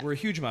 huge! Yeah. We're a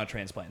huge amount of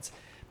transplants.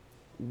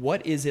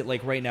 What is it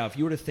like right now? If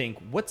you were to think,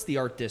 what's the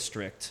art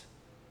district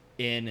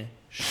in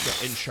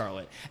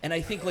Charlotte? And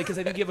I think, like, because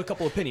I think you have a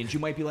couple opinions. You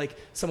might be like,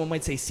 someone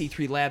might say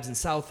C3 Labs in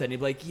South End. You'd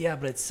be like, yeah,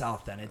 but it's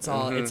South End. It's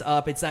all, it's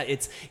up. It's not.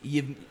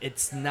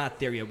 It's not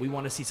there yet. We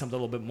want to see something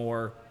a little bit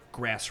more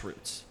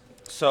grassroots.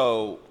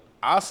 So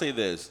I'll say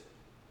this: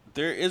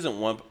 there isn't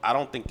one. I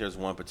don't think there's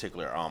one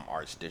particular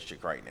arts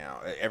district right now.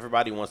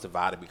 Everybody wants to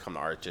vie to become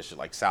the arts district.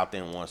 Like South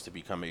End wants to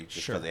become it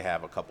just Sure. because they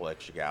have a couple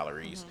extra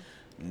galleries.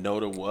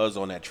 Noda was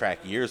on that track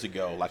years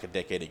ago, like a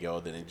decade ago.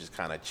 Then it just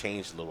kind of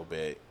changed a little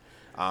bit.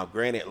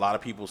 Granted, a lot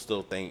of people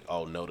still think,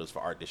 oh, Noda's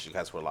for art district.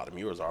 That's where a lot of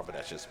murals are, but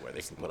that's just where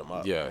they can put them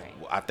up. Yeah.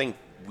 Well, I think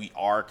we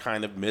are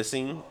kind of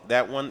missing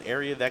that one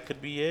area that could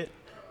be it.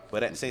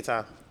 But at the same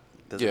time,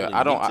 does it Yeah, really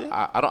I don't. need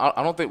to?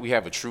 I don't think we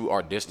have a true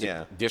art district.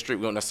 Yeah. District.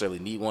 We don't necessarily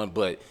need one,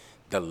 but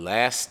the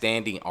last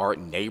standing art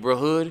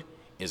neighborhood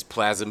is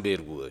Plaza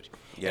Midwood,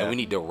 Yeah. and we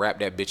need to wrap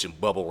that bitch in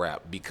bubble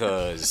wrap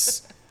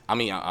because I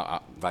mean,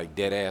 I like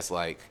dead ass.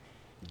 Like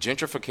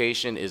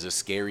gentrification is a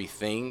scary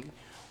thing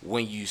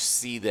when you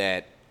see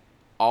that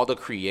all the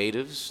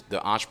creatives,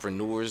 the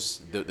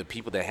entrepreneurs, the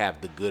people that have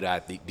the good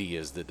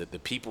ideas, the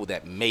people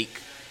that make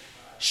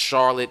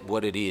Charlotte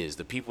what it is,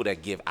 the people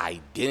that give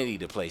identity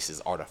to places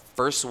are the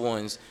first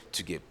ones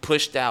to get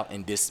pushed out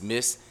and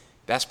dismissed.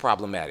 That's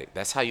problematic.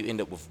 That's how you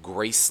end up with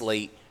gray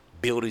slate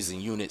buildings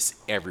and units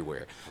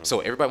everywhere.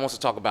 So everybody wants to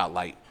talk about,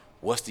 like,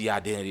 what's the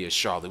identity of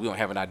Charlotte? We don't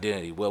have an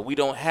identity. Well, we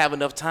don't have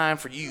enough time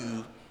for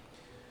you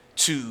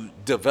to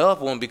develop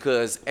one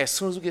because as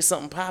soon as we get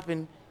something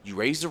popping, you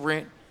raise the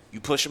rent, you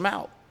push them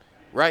out,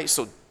 right?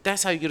 So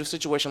that's how you get a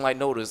situation like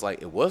Noda's.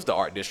 Like, it was the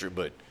art district,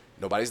 but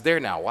nobody's there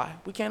now. Why?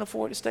 We can't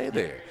afford to stay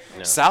there.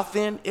 No. South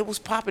End, it was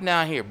popping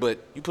down here, but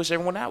you push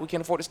everyone out, we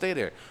can't afford to stay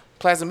there.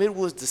 Plaza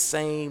Midwood's the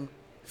same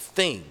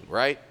thing,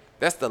 right?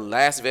 That's the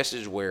last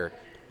vestige where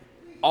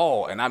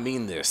all, and I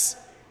mean this,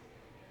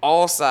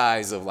 all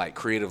sides of like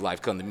creative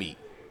life come to meet.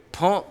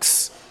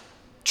 Punks,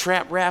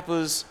 trap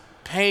rappers,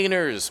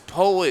 painters,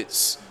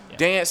 poets,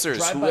 dancers,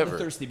 Drive whoever. by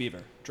the Thirsty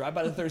Beaver. Drive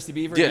by the Thirsty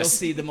Beaver. Yes. You'll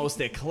see the most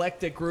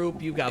eclectic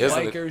group. You've got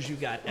Isn't it? bikers.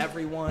 You've got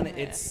everyone.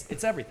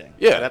 It's everything.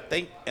 Yeah.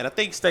 And I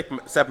think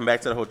stepping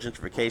back to the whole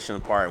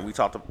gentrification part, and you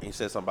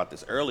said something about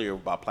this earlier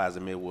about Plaza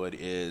Midwood,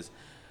 is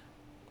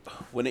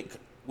when it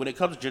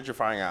comes to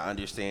gentrifying, I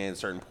understand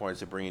certain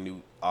points of bringing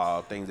new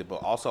things,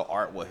 but also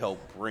art will help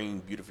bring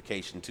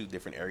beautification to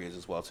different areas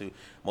as well too.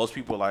 Most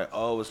people are like,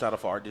 oh, it's not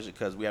a art district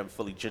because we haven't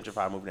fully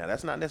gentrified moving out.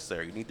 That's not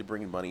necessary. You need to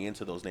bring money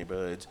into those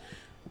neighborhoods.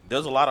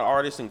 There's a lot of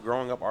artists and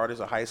growing up artists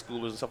or high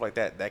schoolers and stuff like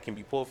that that can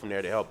be pulled from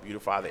there to help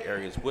beautify the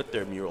areas with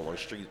their mural and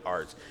street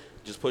arts.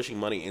 Just pushing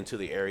money into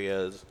the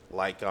areas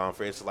like,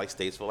 for instance, like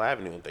Statesville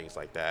Avenue and things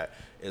like that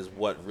is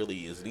what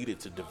really is needed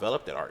to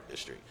develop that art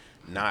district,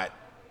 not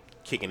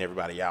kicking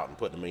everybody out and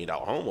putting $1 million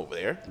home over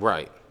there.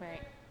 Right.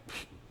 Right.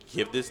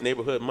 Give this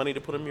neighborhood money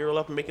to put a mural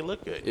up and make it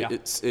look good. Yeah.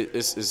 It's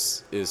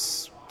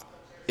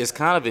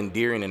kind of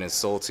endearing and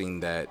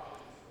insulting that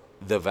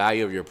the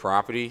value of your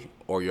property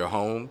or your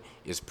home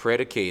is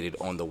predicated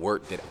on the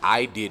work that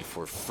I did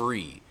for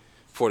free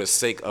for the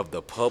sake of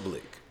the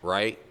public,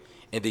 right?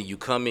 And then you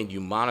come in, you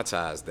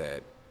monetize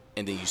that,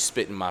 and then you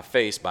spit in my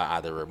face by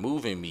either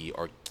removing me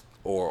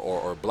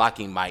or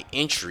blocking my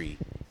entry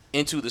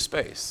into the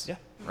space. Yeah.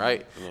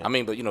 Right? Yeah. I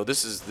mean, but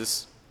this is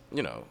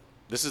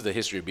the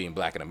history of being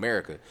black in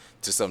America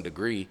to some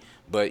degree,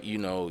 but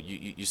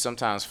you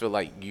sometimes feel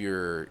like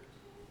you're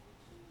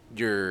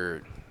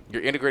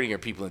integrating your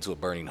people into a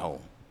burning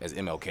home, as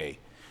MLK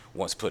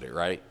once put it,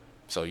 right?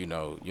 So, you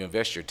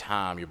invest your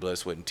time, your blood,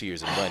 sweat, and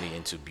tears and money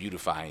into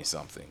beautifying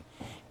something,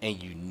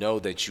 and you know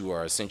that you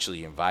are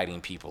essentially inviting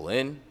people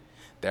in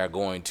that are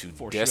going to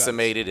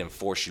decimate it and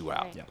force you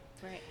out. Right. Yeah.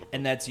 Right.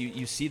 And that's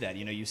you see that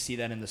you see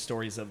that in the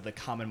stories of the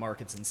common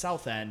markets in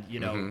South End.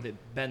 They've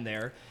been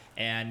there,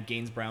 and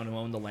Gaines Brown, who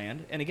owned the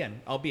land, and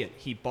again, albeit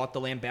he bought the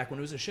land back when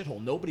it was a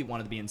shithole. Nobody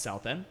wanted to be in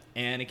South End,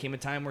 and it came a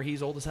time where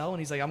he's old as hell, and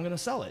he's like, I'm going to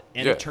sell it,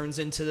 and Yeah. it turns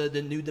into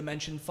the New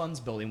Dimension Funds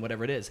building,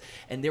 whatever it is.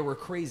 And they were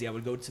crazy. I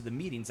would go to the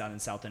meetings out in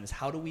South End. Is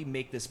how do we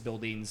make this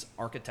building's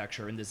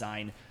architecture and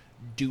design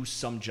do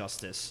some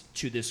justice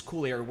to this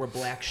cool area where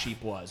Black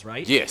Sheep was,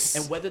 right? Yes.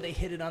 And whether they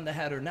hit it on the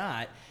head or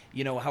not,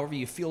 however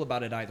you feel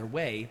about it either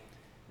way,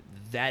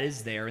 that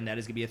is there, and that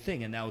is going to be a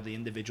thing. And now the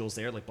individuals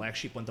there, like Black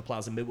Sheep went to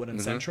Plaza Midwood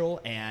and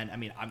Central, and I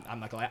mean, I'm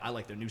not going to lie, I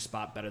like their new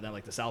spot better than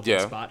like the South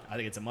End spot. I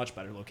think it's a much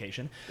better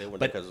location.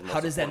 But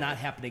how does that not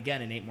happen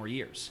again in 8 more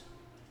years?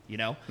 You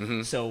know?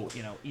 So,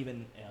 you know,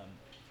 even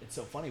it's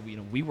so funny.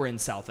 We were in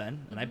South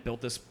End, and I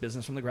built this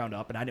business from the ground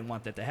up, and I didn't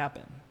want that to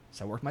happen.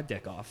 So I worked my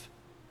dick off,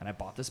 and I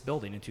bought this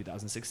building in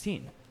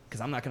 2016. Because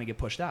I'm not going to get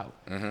pushed out.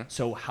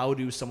 So how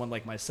do someone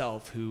like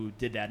myself who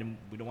did that, and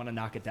we don't want to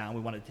knock it down,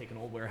 we want to take an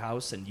old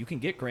warehouse, and you can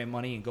get grant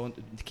money and go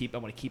to keep. I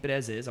want to keep it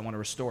as is. I want to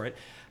restore it.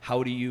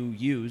 How do you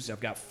use?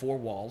 I've got 4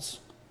 walls.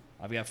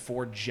 I've got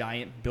 4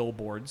 giant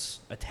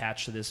billboards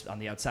attached to this on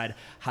the outside.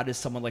 How does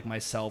someone like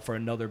myself or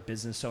another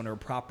business owner or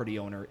property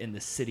owner in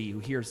the city who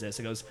hears this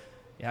and goes,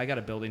 yeah, I got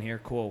a building here.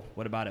 Cool.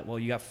 What about it? Well,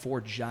 you got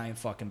 4 giant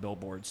fucking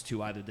billboards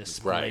to either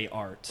display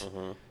art.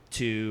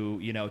 To,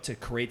 you know, to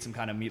create some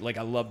kind of, like,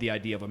 I love the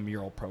idea of a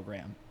mural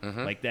program.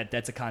 Like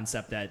that's a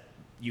concept that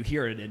you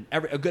hear it,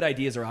 and good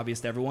ideas are obvious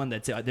to everyone.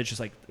 That's just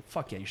like,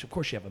 fuck yeah, of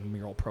course you have a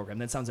mural program.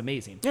 That sounds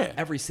amazing. Yeah.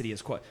 Every city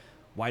is quite.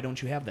 Why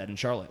don't you have that in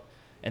Charlotte?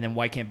 And then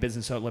why can't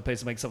business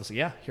places make themselves say,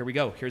 yeah, here we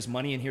go. Here's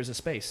money and here's a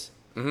space.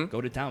 Go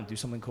to town, do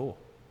something cool.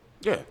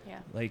 Yeah.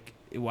 Like,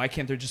 why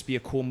can't there just be a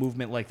cool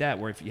movement like that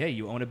where if, hey,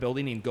 you own a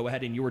building and go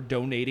ahead and you are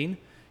donating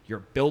your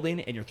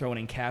building and you're throwing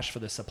in cash for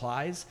the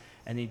supplies,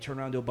 and then you turn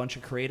around to a bunch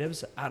of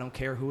creatives, I don't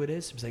care who it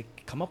is, it's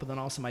like, come up with an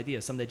awesome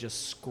idea, something that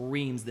just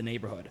screams the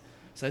neighborhood.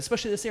 So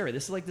especially this area,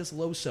 this is like this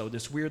LoSo,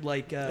 this weird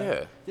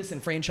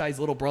disenfranchised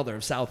little brother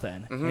of South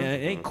End.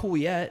 It ain't cool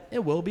yet.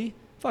 It will be.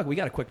 Fuck, we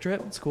got a Quick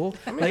Trip. It's cool.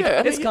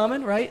 It's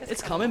coming, right?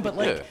 It's coming. But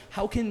like,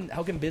 how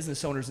can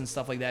business owners and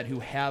stuff like that who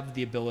have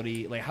the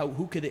ability, like how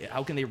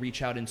can they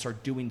reach out and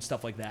start doing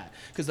stuff like that?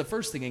 Because the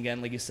first thing,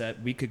 again, like you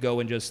said, we could go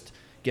and just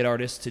get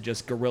artists to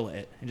just guerrilla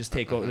it and just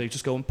take over. They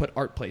just go and put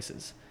art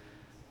places.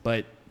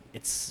 But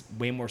it's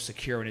way more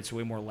secure and it's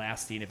way more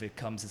lasting if it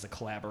comes as a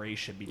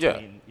collaboration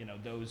between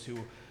those who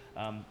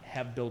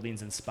have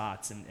buildings and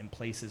spots and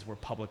places where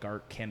public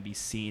art can be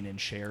seen and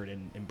shared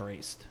and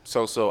embraced.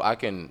 So I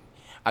can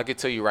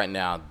tell you right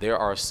now, there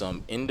are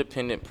some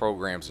independent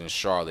programs in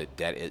Charlotte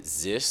that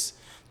exist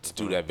to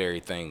do that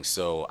very thing.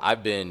 So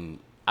I've been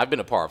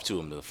a part of 2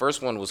 of them. The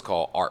first one was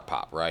called Art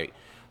Pop, right?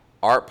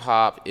 Art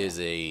Pop is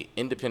a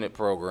independent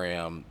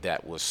program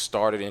that was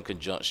started in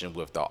conjunction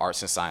with the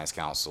Arts and Science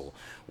Council,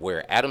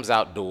 where Adams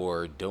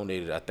Outdoor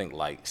donated, I think,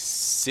 like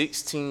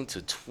 16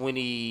 to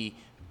 20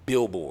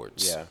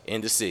 billboards in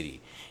the city,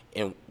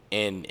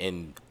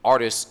 and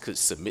artists could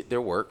submit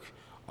their work.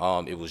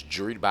 It was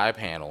juried by a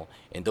panel,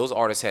 and those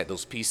artists had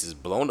those pieces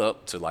blown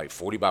up to like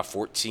 40 by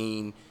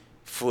 14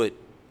 foot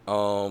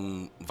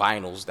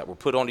vinyls that were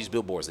put on these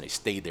billboards, and they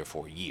stayed there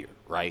for a year,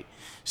 right?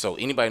 So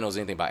anybody knows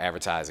anything about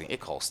advertising, it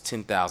costs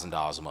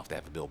 $10,000 a month to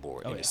have a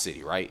billboard in the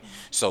city, right?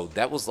 So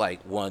that was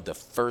like one of the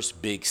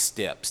first big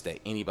steps that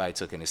anybody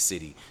took in the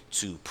city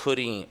to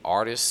putting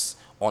artists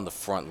on the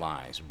front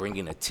lines,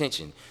 bringing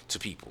attention to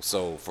people.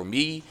 So for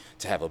me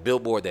to have a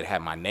billboard that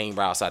had my name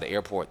right outside the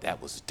airport,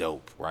 that was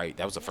dope, right?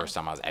 That was the first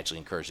time I was actually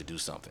encouraged to do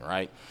something,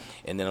 right?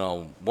 And then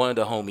one of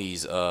the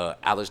homies,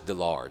 Alex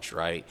DeLarge,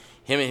 right?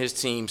 Him and his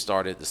team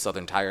started the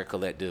Southern Tiger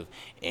Collective,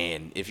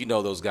 and if you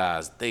know those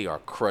guys, they are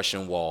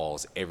crushing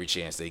walls every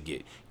chance they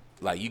get.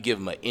 Like, you give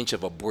them an inch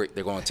of a brick,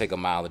 they're going to take a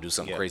mile and do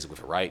something crazy with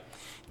it, right?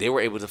 They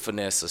were able to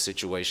finesse a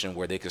situation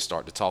where they could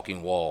start the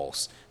Talking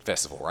Walls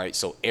Festival, right?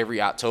 So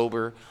every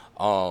October,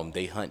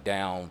 they hunt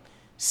down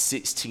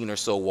 16 or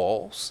so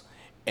walls,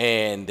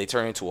 and they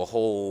turn into a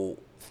whole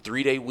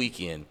 3-day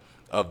weekend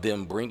of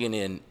them bringing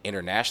in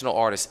international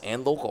artists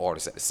and local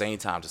artists at the same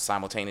time to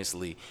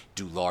simultaneously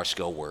do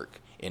large-scale work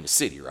in the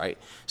city, right?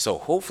 So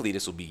hopefully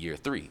this will be year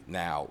 3.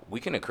 Now, we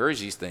can encourage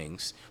these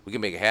things. We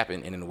can make it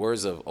happen. And in the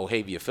words of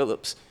Ohavia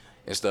Phillips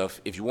and stuff,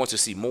 if you want to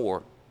see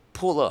more,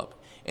 pull up.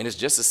 And it's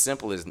just as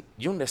simple as,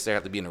 you don't necessarily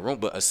have to be in the room,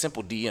 but a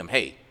simple DM,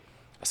 hey,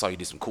 I saw you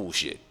did some cool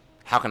shit.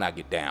 How can I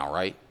get down,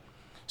 right?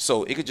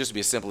 So it could just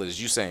be as simple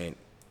as you saying,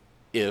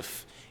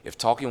 if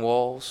Talking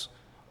Walls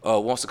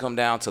wants to come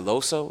down to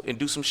LoSo and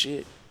do some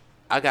shit,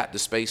 I got the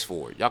space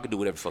for it. Y'all can do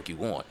whatever the fuck you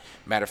want.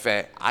 Matter of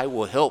fact, I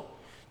will help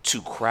to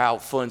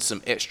crowdfund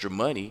some extra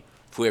money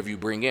for whoever you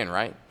bring in,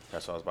 right?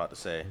 That's what I was about to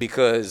say.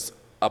 Because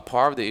a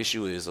part of the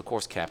issue is, of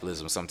course,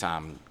 capitalism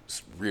sometimes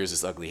rears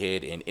its ugly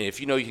head. And if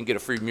you know you can get a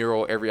free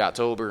mural every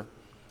October,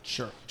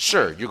 sure,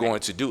 you're going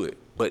to do it.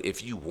 But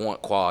if you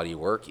want quality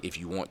work, if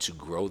you want to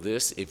grow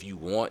this, if you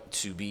want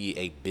to be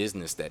a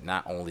business that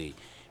not only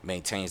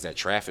maintains that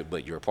traffic,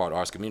 but you're a part of the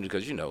arts community,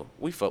 because, you know,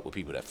 we fuck with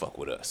people that fuck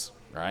with us,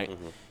 right?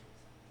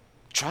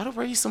 Try to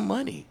raise some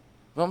money. You know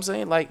what I'm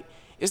saying? Like,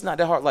 it's not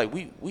that hard. Like,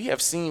 we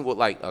have seen what,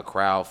 like, a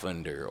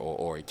crowdfunder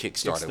or a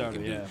Kickstarter we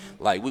can do.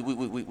 Like,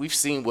 we've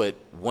seen what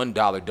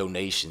 $1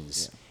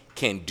 donations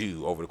can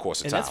do over the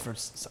course of time. And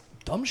that's for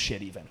dumb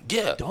shit even.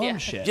 Dumb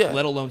shit.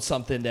 Let alone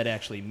something that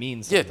actually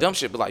means something. Dumb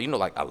shit, but, like, you know,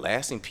 like a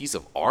lasting piece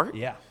of art.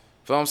 Yeah. You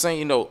know what I'm saying?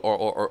 You know,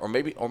 or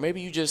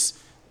maybe you just,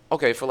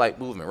 okay, for like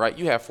movement, right?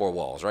 You have 4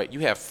 walls, right?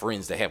 You have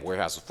friends that have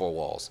warehouses with 4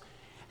 walls.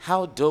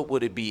 How dope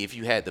would it be if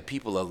you had the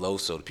people of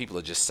LoSo, the people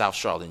of just South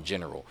Charlotte in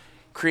general,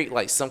 create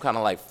like some kind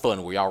of like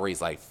fund where y'all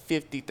raise like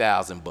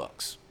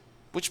 $50,000,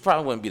 which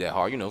probably wouldn't be that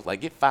hard. You know,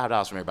 like get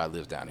 $5 from everybody who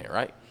lives down here,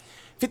 right?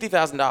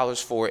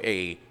 $50,000 for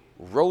a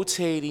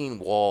rotating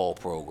wall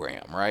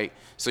program, right?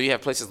 So you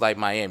have places like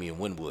Miami and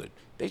Wynwood.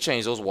 They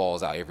change those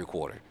walls out every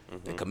quarter.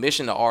 They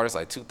commission the artists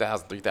like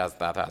 $2,000, $3,000,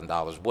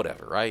 $5,000,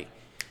 whatever, right?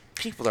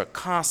 People are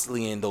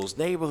constantly in those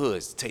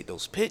neighborhoods to take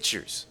those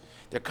pictures.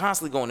 They're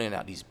constantly going in and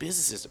out these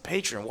businesses to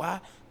patron. Why?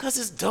 Because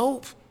it's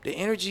dope. The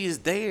energy is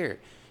there.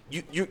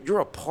 You're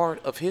a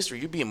part of history.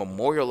 You're being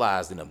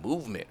memorialized in a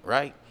movement,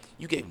 right?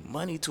 You gave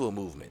money to a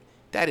movement.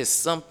 That is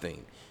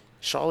something.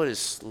 Charlotte is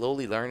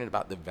slowly learning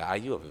about the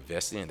value of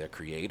investing in their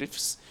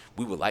creatives.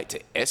 We would like to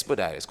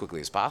expedite as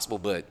quickly as possible,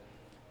 but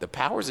the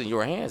power's in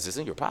your hands. It's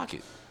in your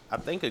pocket. I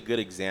think a good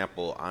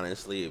example,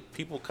 honestly,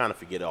 people kind of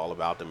forget all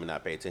about them and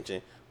not pay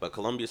attention, but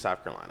Columbia,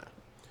 South Carolina.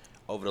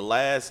 Over the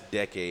last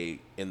decade,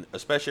 and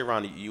especially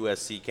around the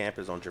USC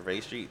campus on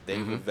Gervais Street, they've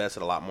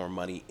invested a lot more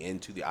money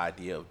into the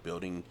idea of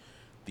building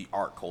the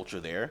art culture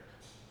there.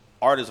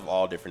 Artists of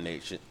all different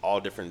nations,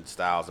 all different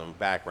styles and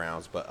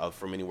backgrounds, but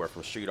from anywhere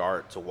from street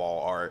art to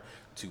wall art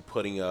to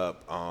putting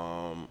up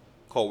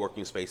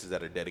co-working spaces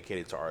that are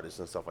dedicated to artists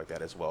and stuff like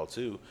that as well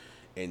too.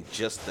 And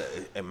just the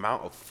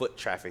amount of foot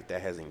traffic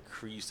that has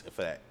increased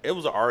for that. It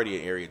was already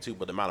an area too,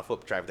 but the amount of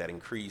foot traffic that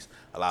increased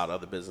allowed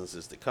other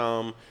businesses to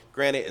come.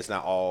 Granted, it's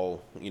not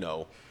all,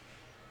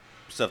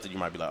 stuff that you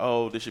might be like,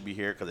 oh, this should be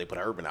here because they put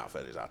Urban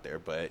Outfitters out there.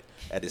 But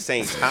at the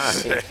same time,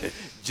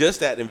 just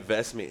that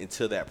investment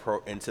into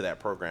that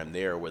program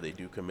there, where they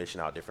do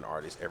commission out different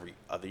artists every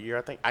other year.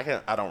 I think I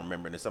don't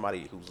remember. And if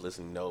somebody who's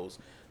listening knows,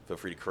 feel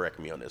free to correct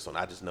me on this one.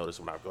 I just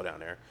noticed when I go down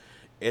there,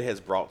 it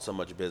has brought so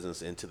much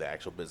business into the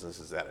actual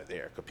businesses that are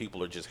there because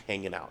people are just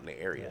hanging out in the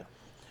area.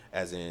 Yeah.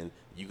 As in,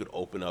 you could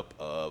open up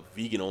a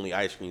vegan-only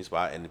ice cream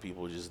spot and the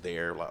people are just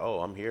there like,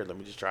 oh, I'm here. Let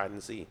me just try it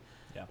and see.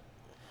 Yeah.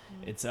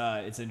 It's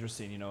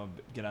interesting,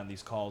 get on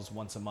these calls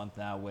once a month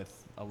now with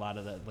a lot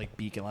of the, like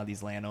Beacon, a lot of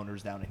these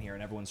landowners down in here,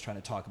 and everyone's trying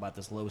to talk about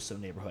this LoSo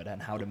neighborhood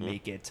and how to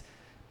make it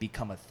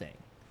become a thing.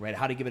 Right,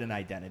 how to give it an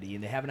identity,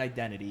 and to have an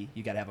identity,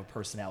 you got to have a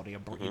personality. You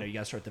got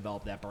to start to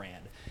develop that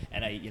brand.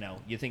 And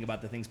you think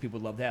about the things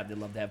people would love to have. They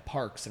love to have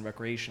parks and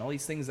recreation, all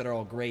these things that are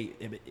all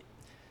great.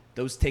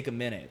 Those take a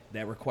minute.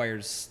 That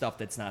requires stuff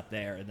that's not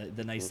there.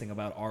 The nice thing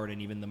about art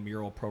and even the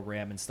mural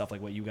program and stuff like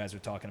what you guys are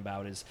talking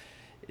about is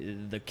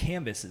the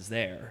canvas is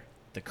there.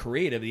 The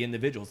creative, the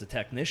individuals, the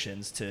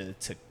technicians to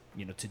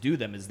do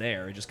them is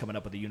there. Just coming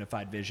up with a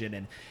unified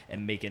vision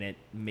and making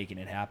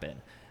it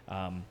happen.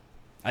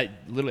 I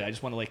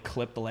just want to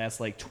clip the last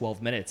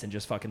 12 minutes and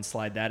just fucking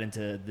slide that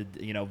into the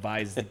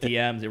Vi's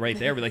DMs right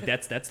there. We're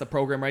that's the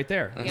program right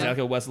there.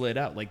 Exactly what Wes laid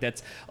out.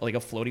 That's like a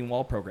floating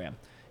wall program.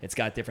 It's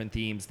got different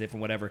themes,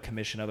 different whatever.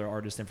 Commission other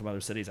artists in from other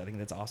cities. I think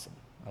that's awesome.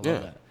 I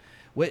love that.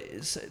 What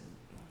is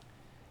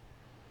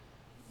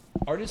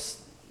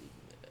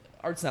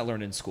art's not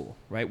learned in school,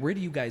 right? Where do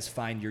you guys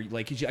find your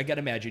I gotta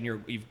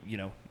imagine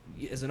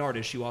as an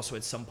artist, you also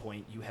at some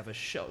point you have a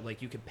show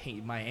you can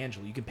paint Maya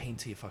Angelou. You can paint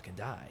till you fucking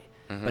die.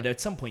 But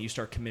at some point, you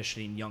start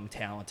commissioning young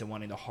talent and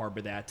wanting to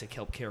harbor that to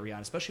help carry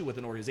on, especially with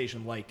an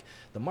organization like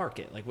the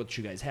Market, like what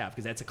you guys have,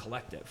 because that's a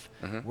collective.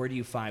 Where do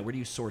you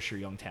source your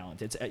young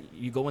talent? It's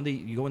you go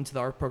into the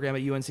art program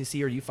at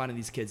UNCC, or are you finding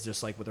these kids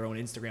just with their own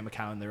Instagram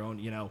account and their own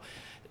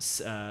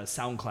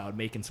SoundCloud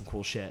making some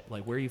cool shit?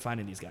 Where are you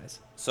finding these guys?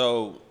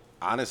 So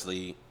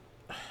honestly,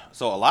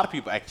 a lot of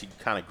people actually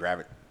kind of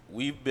gravitate.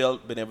 We've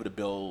been able to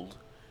build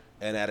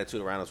an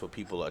attitude around us where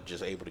people are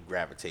just able to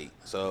gravitate.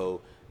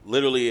 So.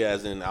 Literally,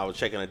 as in, I was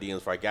checking the DMs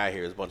before I got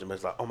here. There's a bunch of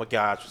messages like, "Oh my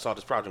gosh, we saw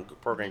this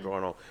program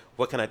going on.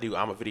 What can I do?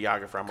 I'm a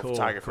videographer. I'm a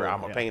photographer.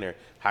 I'm a painter.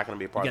 How can I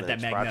be a part of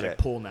this project?" You got that magnetic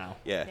pull now.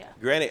 Yeah.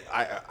 Granted,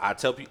 I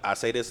tell people, I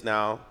say this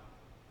now.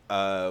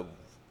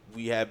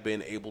 We have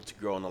been able to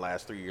grow in the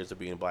last 3 years of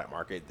being a Black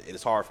Market.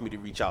 It's hard for me to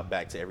reach out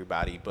back to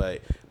everybody,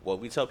 but what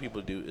we tell people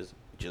to do is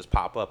just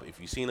pop up. If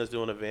you've seen us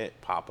do an event,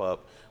 pop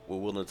up. We're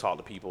willing to talk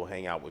to people,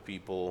 hang out with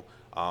people.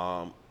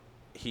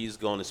 He's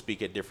going to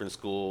speak at different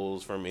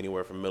schools, from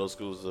anywhere from middle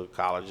schools to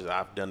colleges.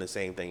 I've done the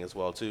same thing as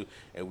well too,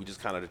 and we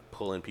just kind of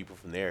pull in people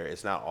from there.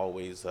 It's not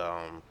always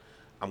I'm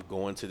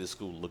going to the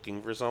school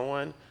looking for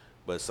someone,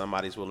 but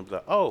somebody's willing to be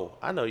like, "Oh,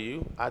 I know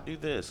you. I do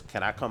this.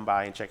 Can I come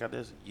by and check out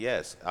this?"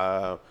 Yes.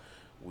 I'm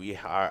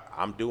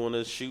doing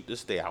a shoot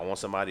this day. I want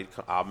somebody.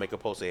 I'll make a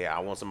post. Say, "Hey, I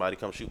want somebody to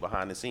come shoot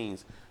behind the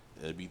scenes."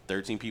 There'll be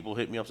 13 people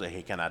hit me up, say,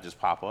 "Hey, can I just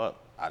pop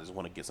up? I just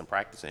want to get some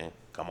practice in.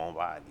 Come on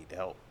by. I need the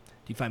help."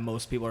 Do you find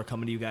most people are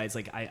coming to you guys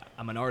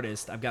I'm an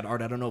artist, I've got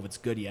art, I don't know if it's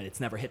good yet, it's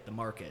never hit the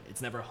market, it's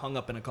never hung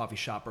up in a coffee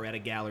shop or at a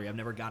gallery, I've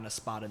never gotten a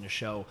spot in a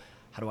show,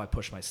 how do I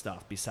push my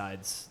stuff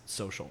besides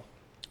social?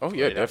 Oh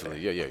yeah,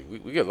 definitely. Yeah.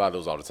 We get a lot of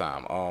those all the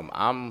time.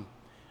 I'm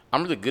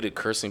really good at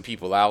cursing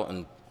people out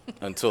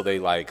until they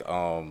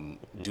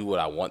do what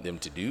I want them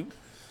to do.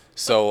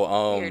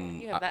 So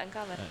you have that in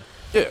common.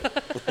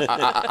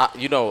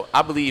 Yeah.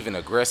 I believe in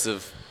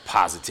aggressive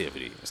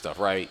positivity and stuff,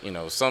 right?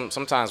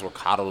 Sometimes we're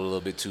coddled a little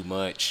bit too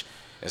much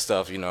and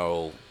stuff.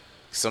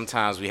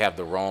 Sometimes we have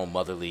the wrong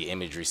motherly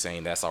imagery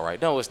saying that's all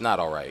right. No, it's not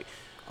all right.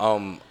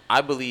 I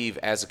believe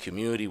as a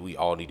community, we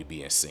all need to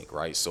be in sync,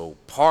 right? So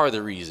part of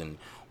the reason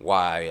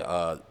why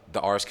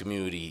the arts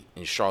community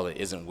in Charlotte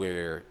isn't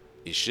where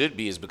it should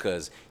be is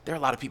because there are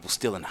a lot of people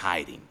still in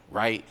hiding,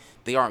 right?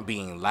 They aren't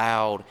being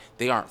loud.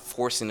 They aren't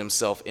forcing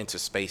themselves into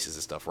spaces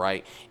and stuff,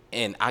 right?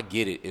 And I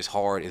get it. It's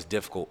hard. It's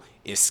difficult.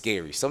 It's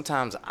scary.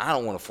 Sometimes I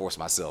don't want to force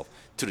myself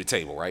to the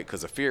table, right?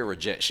 Because the fear of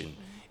rejection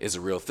is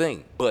a real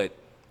thing. But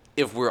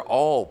if we're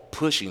all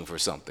pushing for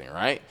something,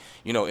 right?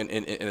 You know,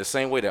 in the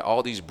same way that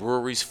all these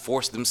breweries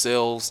force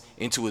themselves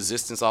into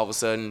existence all of a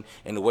sudden,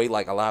 and the way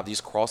like a lot of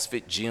these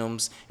CrossFit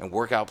gyms and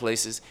workout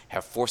places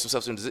have forced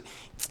themselves into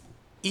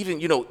even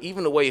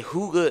the way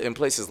Hygge and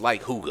places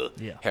like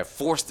Hygge have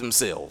forced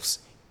themselves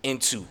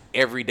into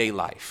everyday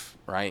life,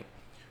 right?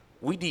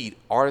 We need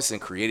artists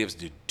and creatives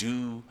to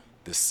do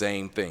the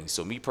same thing.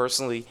 So me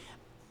personally,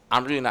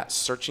 I'm really not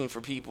searching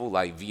for people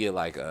like via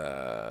like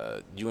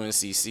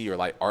UNCC or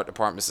like art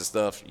departments and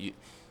stuff.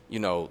 You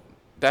know,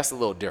 that's a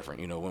little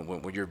different. You know,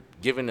 when you're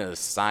given an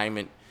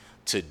assignment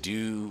to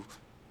do,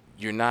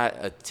 you're not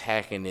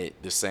attacking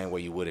it the same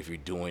way you would if you're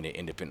doing it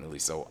independently.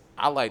 So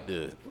I like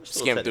to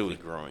skim through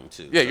it. Growing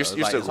too. Yeah, so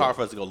you're still it's hard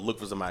for us to go look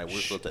for somebody.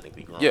 We're still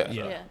technically growing.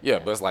 Yeah.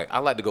 But it's like I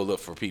like to go look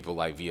for people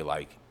like via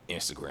like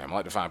Instagram. I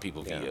like to find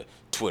people via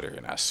Twitter,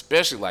 and I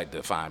especially like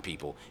to find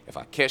people if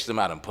I catch them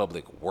out in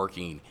public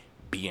working,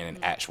 being an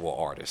actual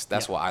artist.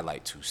 That's what I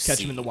like to Catch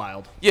see. them in the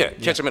wild. Yeah,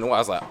 catch them in the wild. I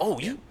was like, oh,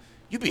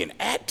 you being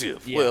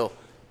active. Yeah. Well,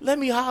 let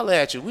me holler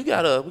at you. We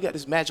got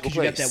this magical Because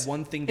you place. got that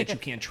one thing that you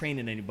can't train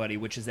in anybody,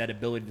 which is that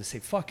ability to say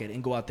fuck it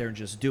and go out there and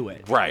just do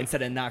it. Right.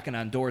 Instead of knocking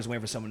on doors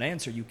waiting for someone to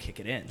answer, you kick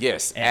it in.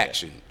 Yes, And-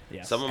 action.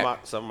 Yeah. Some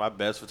of my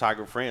best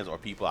photographer friends are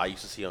people I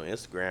used to see on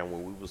Instagram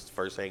when we was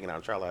first hanging out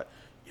in Charlotte.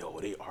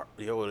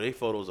 They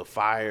photos of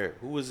fire.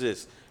 Who is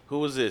this?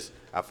 Who is this?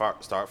 I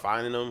start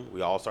finding them.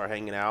 We all start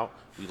hanging out.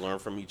 We learn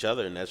from each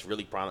other, and that's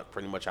really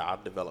pretty much how I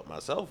developed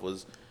myself,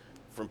 was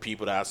from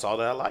people that I saw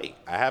that I like.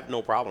 I have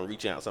no problem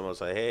reaching out to someone and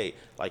say, hey,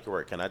 like your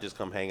work, can I just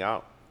come hang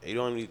out? You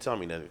don't need to tell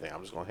me anything.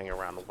 I'm just gonna hang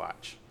around and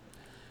watch.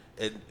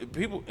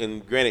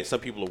 And granted,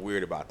 some people are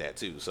weird about that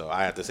too. So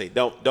I have to say,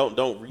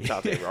 don't reach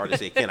out to every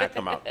artist and say, can I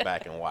come out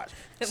back and watch?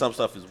 Some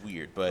stuff is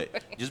weird,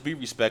 but just be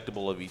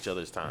respectable of each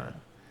other's time.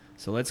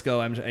 So let's go.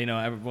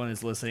 Everyone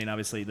is listening.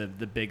 Obviously, the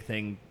big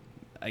thing,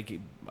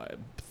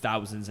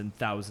 thousands and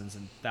thousands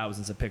and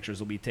thousands of pictures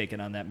will be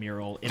taken on that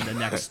mural in the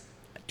next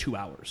 2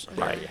 hours.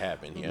 Right, it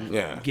happened.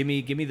 Yeah. Give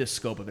me the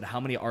scope of it. How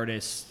many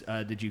artists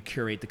did you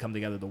curate to come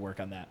together to work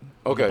on that?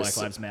 Okay, The Black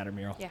so- Lives Matter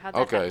mural. Yeah, how'd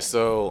that Okay, happen?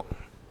 so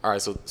all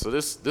right, so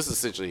this is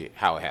essentially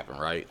how it happened,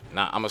 right?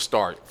 Now I'm gonna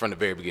start from the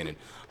very beginning.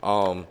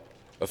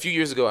 A few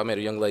years ago, I met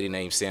a young lady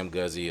named Sam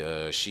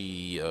Guzzi.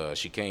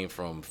 She came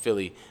from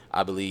Philly,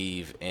 I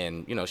believe,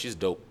 and she's a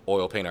dope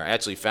oil painter. I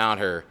actually found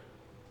her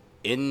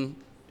in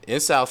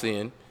South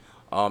End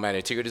at an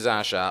interior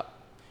design shop,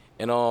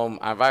 and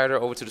I invited her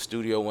over to the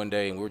studio one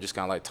day, and we were just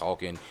kind of like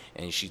talking,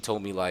 and she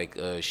told me like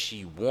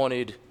she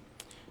wanted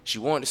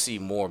to see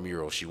more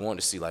murals. She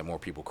wanted to see like more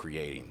people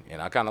creating.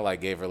 And I kind of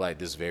like gave her like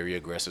this very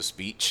aggressive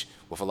speech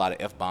with a lot of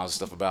F-bombs and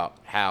stuff about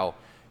how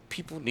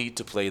people need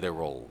to play their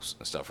roles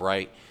and stuff,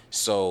 right?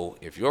 So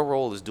if your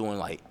role is doing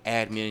like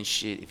admin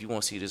shit, if you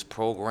want to see this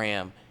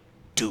program,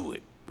 do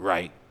it,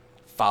 right?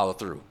 Follow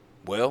through.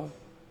 Well,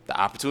 the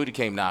opportunity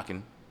came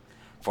knocking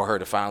for her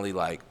to finally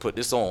like put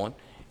this on.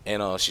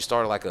 And she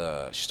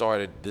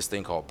started this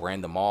thing called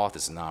Brand the Moth.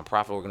 It's a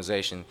nonprofit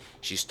organization.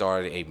 She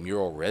started a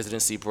mural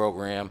residency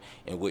program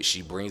in which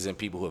she brings in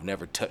people who have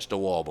never touched a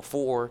wall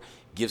before,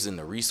 gives them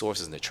the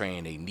resources and the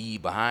training they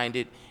need behind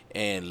it,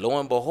 and lo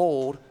and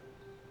behold,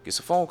 gets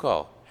a phone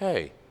call.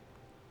 Hey,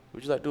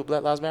 would you like to do a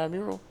Black Lives Matter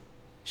mural?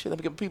 Shit, let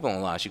me get people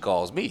online. She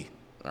calls me.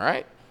 All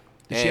right.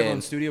 Does she have her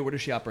own studio? Where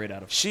does she operate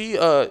out of? She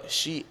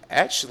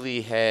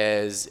actually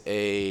has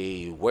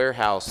a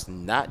warehouse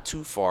not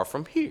too far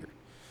from here.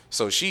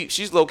 So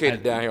she's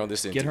located down here on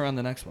this end. Get her on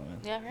the next one, man.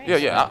 Yeah,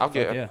 right. Yeah, I'll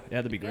get. Yeah,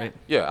 that'd be great.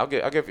 Yeah, I'll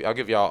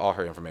give y'all all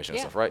her information and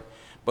Yeah. stuff, right?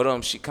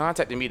 But she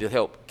contacted me to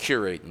help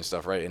curate and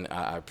stuff, right? And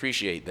I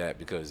appreciate that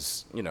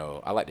because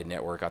I like to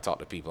network. I talk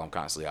to people. I'm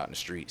constantly out in the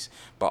streets.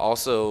 But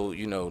also,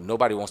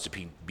 nobody wants to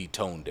be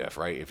tone deaf,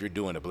 right? If you're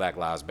doing a Black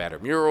Lives Matter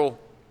mural,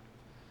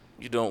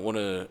 you don't want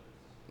to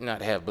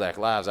not have Black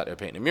lives out there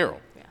painting a mural.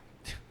 Yeah.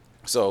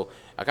 So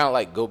I kind of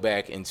like go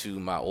back into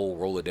my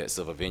old Rolodex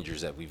of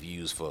Avengers that we've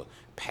used for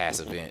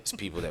past events,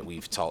 people that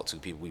we've talked to,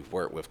 people we've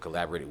worked with,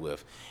 collaborated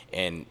with.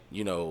 And,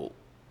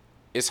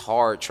 it's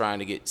hard trying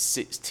to get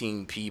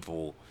 16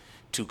 people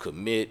to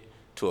commit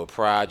to a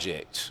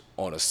project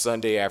on a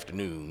Sunday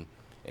afternoon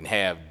and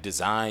have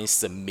designs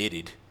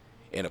submitted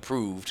and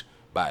approved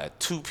by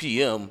 2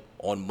 p.m.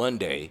 on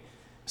Monday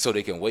so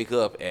they can wake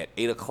up at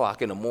 8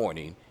 o'clock in the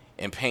morning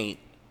and paint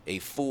a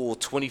full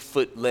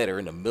 20-foot letter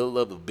in the middle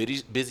of a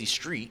busy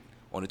street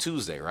on a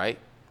Tuesday, right?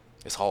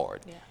 It's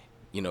hard. Yeah.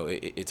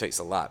 It takes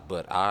a lot.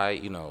 But I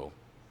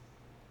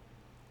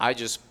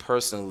just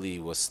personally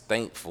was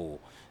thankful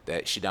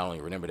that she not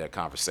only remembered that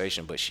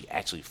conversation, but she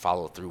actually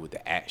followed through with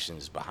the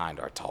actions behind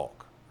our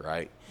talk,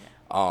 right?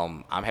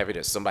 Yeah. I'm happy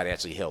that somebody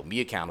actually held me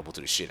accountable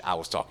to the shit I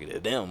was talking to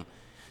them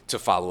to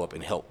follow up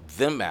and help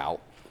them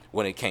out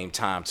when it came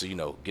time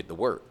to, get the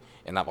work.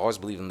 And I've always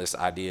believed in this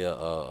idea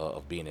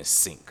of being in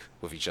sync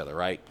with each other,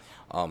 right?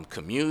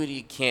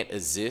 Community can't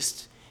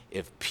exist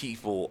if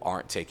people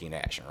aren't taking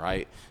action,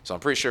 right? So I'm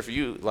pretty sure for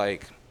you,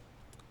 like,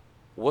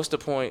 what's the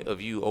point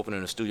of you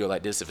opening a studio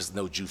like this if it's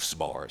no juice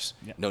bars,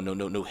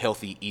 no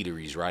healthy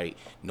eateries, right?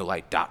 No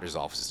like doctor's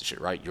offices and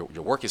shit, right? Your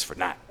work is for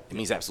naught. It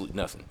means absolutely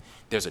nothing.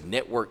 There's a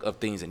network of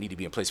things that need to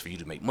be in place for you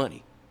to make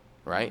money,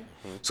 right?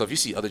 Mm-hmm. So if you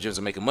see other gyms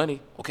are making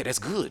money, okay, that's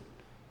good.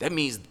 That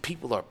means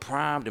people are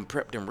primed and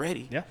prepped and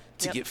ready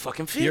to get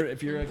fucking fit.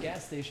 If you're a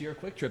gas station, you're a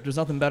Quick Trip, there's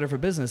nothing better for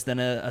business than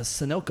a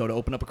Sunoco to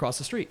open up across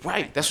the street.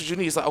 Right. That's what you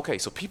need. It's like, okay,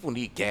 so people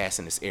need gas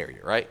in this area,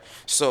 right?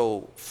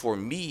 So for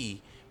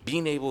me,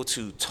 being able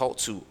to talk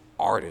to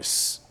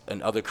artists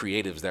and other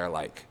creatives that are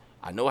like,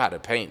 I know how to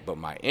paint, but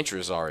my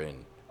interests are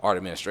in art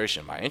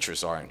administration. My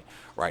interests are in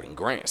writing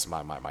grants.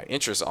 My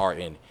interests are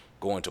in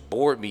going to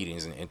board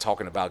meetings and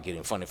talking about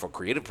getting funding for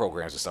creative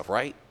programs and stuff,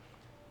 right?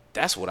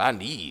 That's what I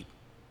need.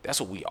 That's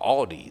what we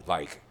all need.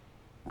 Like,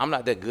 I'm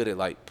not that good at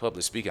like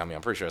public speaking. I mean,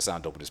 I'm pretty sure I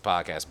sound dope with this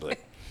podcast, but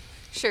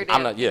sure do.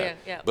 I'm not. Yeah.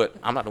 But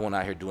I'm not the one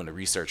out here doing the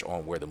research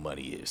on where the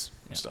money is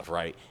and stuff,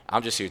 right?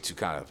 I'm just here to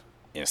kind of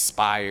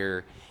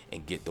inspire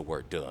and get the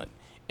work done.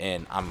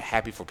 And I'm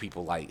happy for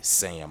people like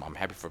Sam. I'm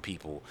happy for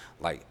people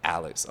like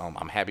Alex.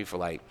 I'm happy for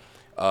like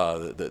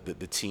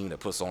the team that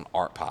puts on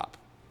Art Pop.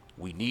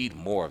 We need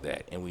more of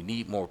that, and we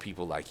need more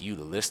people like you,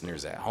 the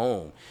listeners at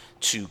home,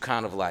 to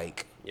kind of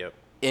like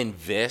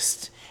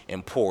invest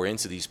and pour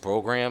into these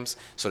programs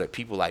so that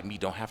people like me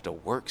don't have to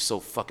work so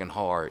fucking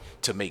hard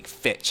to make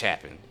Fetch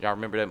happen. Y'all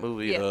remember that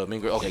movie? Yeah.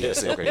 Mean Girls? Okay,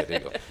 yes, okay,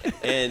 there you go.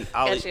 And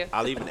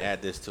I'll even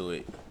add this to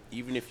it.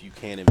 Even if you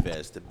can't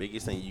invest, the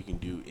biggest thing you can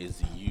do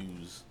is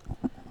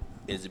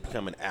to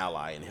become an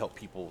ally and help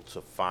people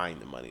to find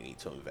the money they need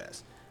to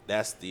invest.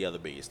 That's the other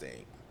biggest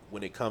thing.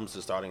 When it comes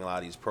to starting a lot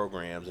of these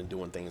programs and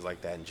doing things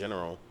like that in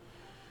general,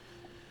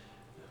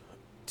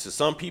 to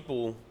some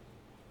people,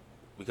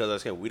 because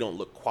like I said, we don't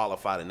look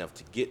qualified enough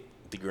to get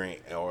the grant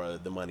or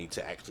the money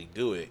to actually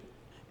do it.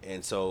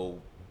 And so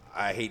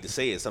I hate to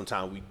say it,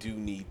 sometimes we do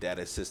need that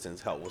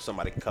assistance help with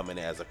somebody coming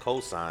in as a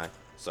cosign.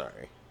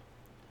 Sorry.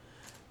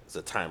 It's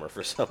a timer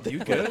for something. You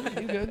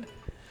good.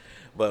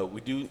 But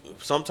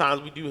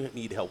sometimes we do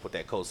need help with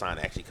that cosign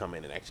to actually come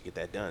in and actually get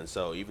that done.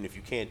 So even if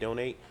you can't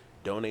donate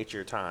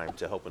your time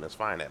to helping us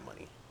find that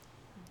money.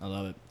 I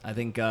love it. I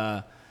think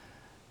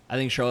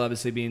Charlotte,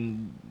 obviously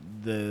being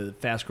the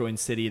fast-growing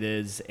city it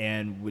is,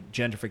 and with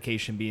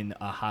gentrification being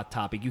a hot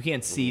topic, you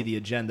can't see the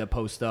agenda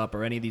post up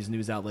or any of these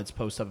news outlets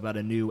post up about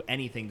a new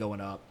anything going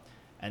up,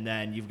 and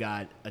then you've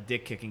got a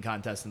dick kicking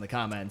contest in the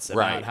comments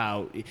about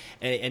how,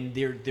 and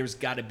there's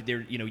got to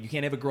be you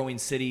can't have a growing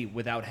city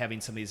without having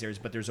some of these areas,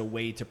 but there's a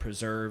way to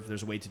preserve,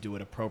 there's a way to do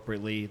it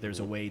appropriately, there's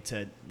a way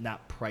to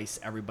not price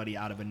everybody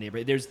out of a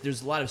neighborhood.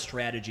 There's a lot of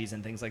strategies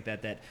and things like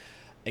that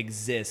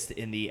exist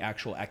in the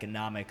actual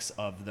economics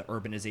of the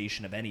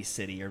urbanization of any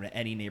city or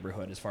any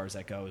neighborhood as far as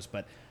that goes.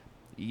 But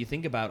you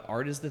think about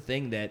art is the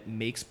thing that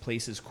makes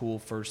places cool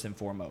first and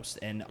foremost,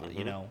 and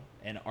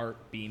and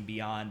art being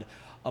beyond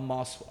a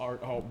moss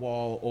art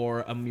wall or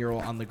a mural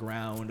on the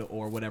ground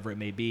or whatever it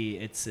may be.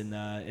 It's in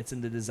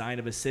the design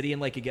of a city,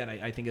 and like again,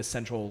 I think a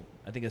central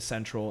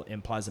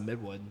in Plaza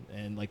Midwood,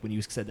 and like when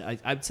you said,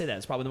 I'd say that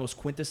it's probably the most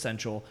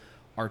quintessential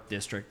art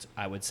district,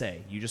 I would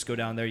say. You just go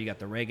down there, you got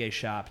the reggae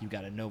shop, you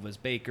got a Nova's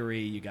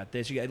Bakery, you got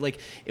this,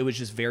 it was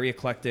just very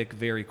eclectic,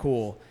 very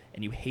cool,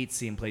 and you hate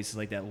seeing places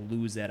like that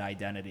lose that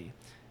identity.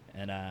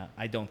 And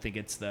I don't think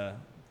it's I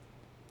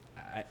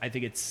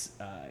think it's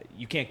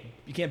you can't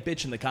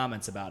bitch in the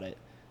comments about it,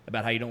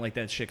 about how you don't like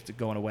that shit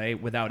going away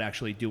without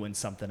actually doing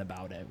something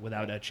about it,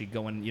 without actually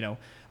going,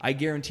 I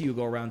guarantee you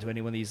go around to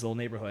any one of these little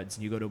neighborhoods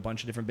and you go to a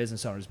bunch of different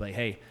business owners, be like,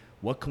 hey,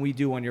 what can we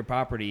do on your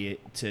property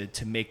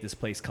to make this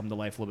place come to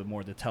life a little bit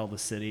more, to tell the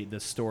city, the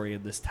story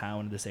of this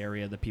town, this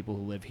area, the people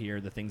who live here,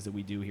 the things that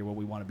we do here, what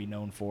we want to be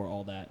known for,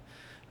 all that.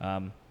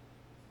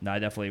 No, I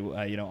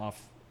definitely,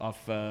 off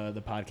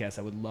the podcast,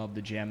 I would love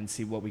to jam and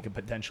see what we could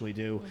potentially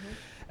do. Mm-hmm.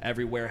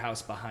 Every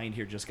warehouse behind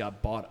here just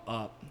got bought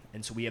up,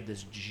 and so we have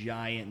this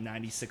giant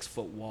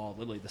 96-foot wall,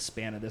 literally the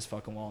span of this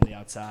fucking wall on the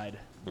outside,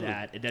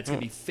 that's going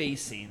to be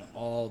facing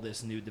all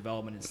this new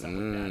development and stuff like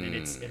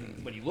that.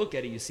 And when you look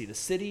at it, you see the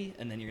city,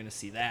 and then you're going to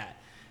see that,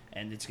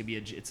 and it's going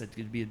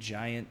to be a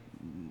giant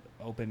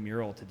open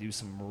mural to do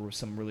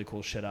some really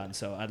cool shit on.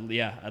 So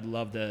I'd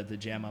love the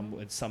jam on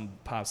with some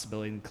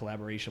possibility and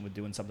collaboration with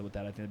doing something with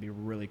that. I think it'd be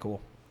really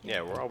cool.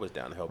 Yeah, we're always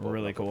down to help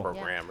really a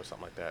program or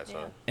something like that.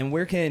 So. And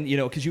where can,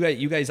 because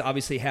you guys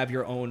obviously have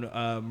your own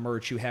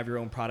merch, you have your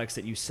own products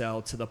that you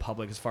sell to the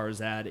public as far as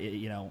that,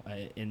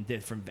 in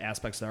different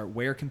aspects of art.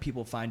 Where can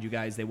people find you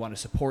guys? They want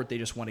to support, they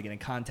just want to get in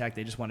contact,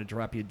 they just want to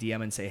drop you a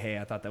DM and say, hey,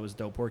 I thought that was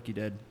dope work you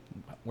did.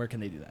 Where can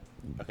they do that?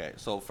 Okay,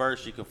 so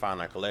first you can find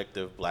our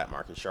collective, Black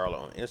Market Charlotte,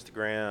 on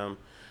Instagram,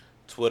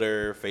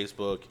 Twitter,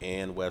 Facebook,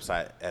 and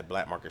website at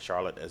Black Market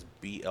Charlotte. That's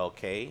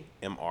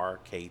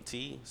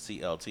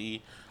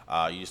BLKMRKTCLT.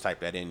 You just type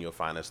that in, you'll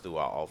find us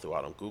all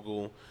throughout on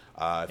Google.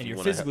 And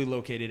you're physically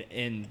located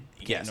in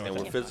Yes, Camp and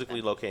North. we're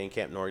physically located in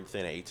Camp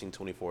Norrington at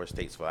 1824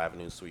 Statesville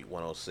Avenue, Suite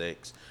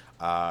 106.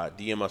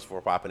 DM us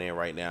for popping in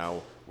right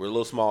now. We're a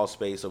little small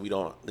space, so we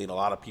don't need a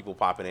lot of people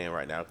popping in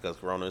right now because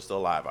Corona is still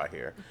alive out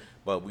here.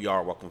 But we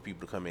are welcoming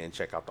people to come in and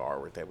check out the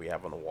artwork that we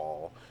have on the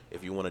wall.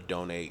 If you want to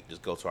donate,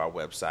 just go to our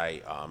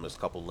website. There's a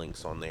couple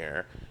links on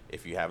there.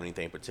 If you have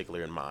anything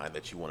particular in mind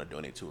that you want to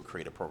donate to or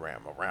create a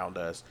program around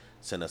us,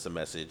 send us a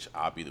message.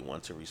 I'll be the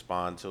one to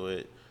respond to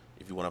it.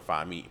 If you want to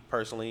find me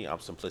personally, I'm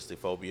Simplistic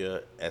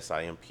Phobia,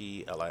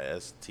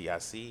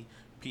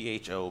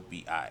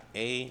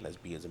 SIMPLISTICPHOBIA. That's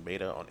B as in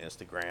beta on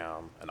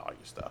Instagram and all your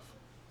stuff.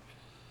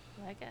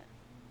 I like it.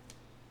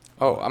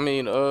 Oh, I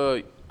mean,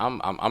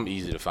 I'm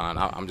easy to find.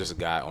 I'm just a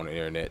guy on the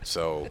internet.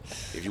 So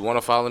if you want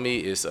to follow me,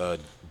 it's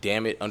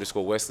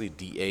dammit_Wesley,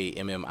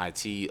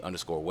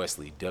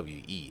 DAMMIT_Wesley,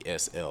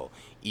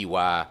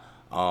 WESLEY.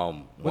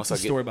 What's the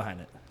story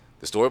behind it?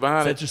 The story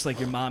behind Is it? that just like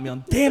your mom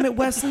yelling, "Damn it,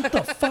 Wesley, what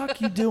the fuck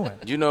you doing?"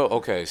 You know,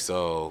 okay,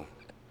 so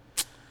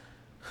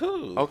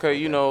okay,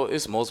 you know,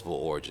 it's multiple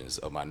origins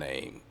of my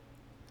name.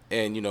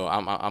 And you know,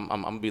 I'm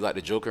gonna be like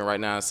the Joker right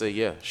now and say,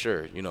 yeah,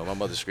 sure. You know, my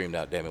mother screamed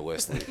out, "Damn it,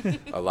 Wesley,"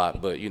 a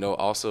lot. But you know,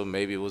 also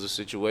maybe it was a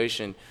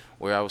situation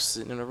where I was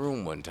sitting in a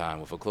room one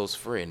time with a close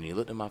friend, and he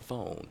looked at my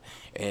phone,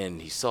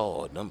 and he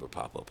saw a number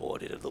pop up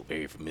on it, it looked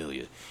very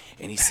familiar,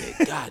 and he said,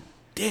 "God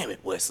damn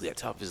it, Wesley!" at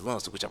the top of his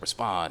lungs. To which I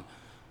respond,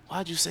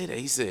 "Why'd you say that?"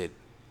 He said,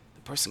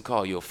 "The person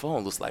called your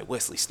phone looks like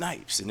Wesley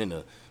Snipes." And in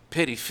a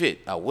petty fit,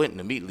 I went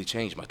and immediately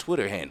changed my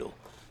Twitter handle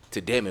to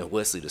 "Damn it,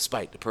 Wesley,"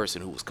 despite the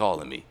person who was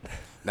calling me.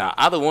 Now,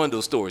 either one of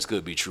those stories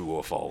could be true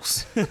or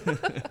false.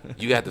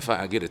 You have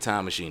to get a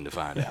time machine to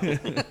find out.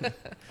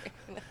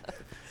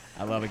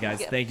 I love it,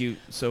 guys. Thank you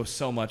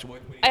so much.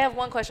 I have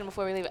one question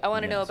before we leave. I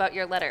want to know about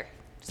your letter.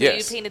 So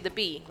Yes. you painted the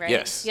bee, right?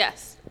 Yes.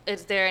 Yes.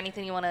 Is there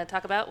anything you want to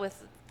talk about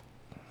with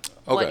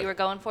what you were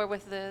going for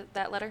with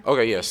that letter?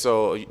 Okay, yeah.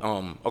 So,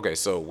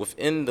 so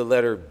within the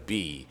letter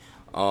B,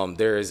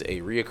 there is a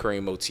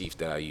reoccurring motif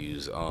that I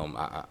use.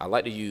 I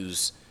like to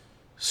use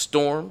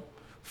Storm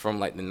from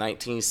like the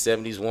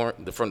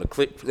 1970s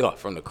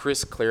from the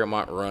Chris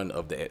Claremont run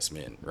of the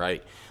X-Men,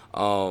 right?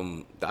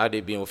 The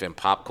idea being within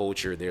pop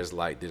culture, there's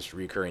like this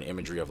recurring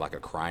imagery of like a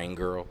crying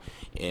girl.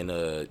 And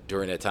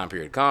during that time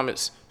period of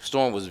comics,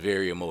 Storm was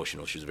very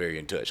emotional. She was very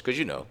in touch because,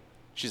 you know,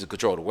 she's in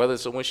control of the weather,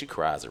 so when she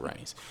cries, it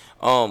rains.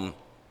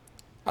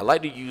 I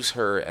like to use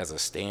her as a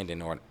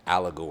stand-in or an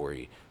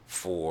allegory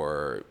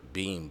for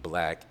being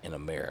black in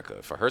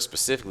America. For her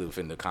specifically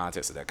within the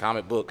context of that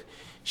comic book,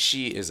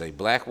 she is a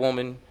black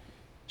woman,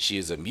 she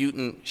is a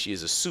mutant, she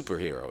is a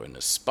superhero. And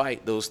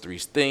despite those three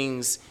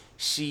things,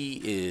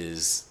 she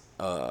is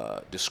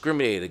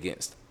discriminated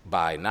against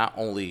by not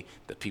only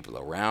the people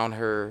around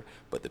her,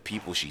 but the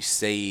people she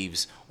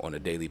saves on a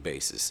daily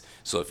basis.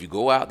 So if you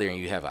go out there and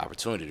you have an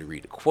opportunity to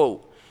read the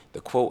quote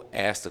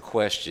asks the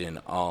question,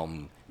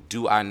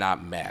 do I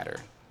not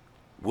matter?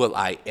 Will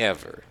I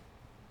ever?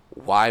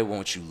 Why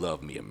won't you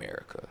love me,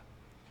 America?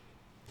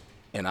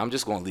 And I'm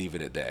just going to leave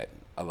it at that.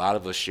 A lot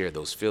of us share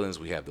those feelings.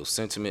 We have those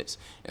sentiments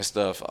and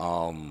stuff.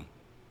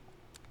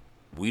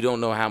 We don't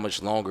know how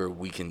much longer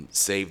we can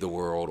save the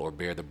world or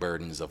bear the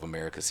burdens of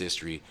America's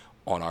history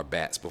on our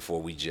backs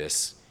before we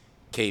just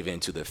cave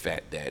into the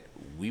fact that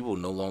we will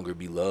no longer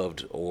be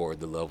loved or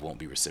the love won't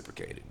be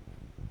reciprocated.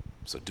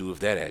 So do with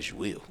that as you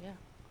will.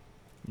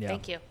 Yeah.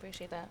 Thank you.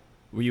 Appreciate that.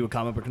 Were you a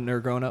comic book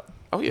nerd growing up?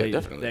 Oh yeah, Is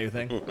definitely. that your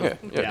thing?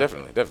 Yeah,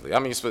 definitely. I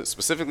mean,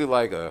 specifically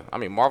like,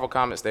 Marvel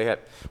comics. They had,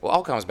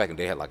 all comics back in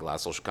the day had like a lot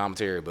of social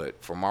commentary,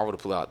 but for Marvel to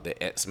pull out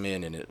the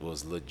X-Men and it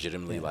was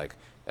legitimately like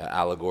an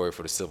allegory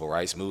for the civil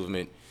rights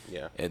movement.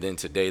 Yeah. And then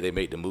today they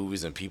make the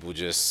movies and people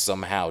just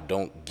somehow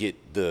don't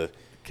get the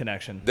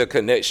connection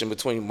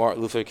between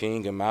Martin Luther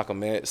King and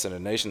Malcolm X and the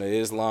Nation of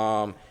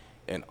Islam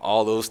and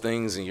all those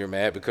things, and you're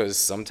mad because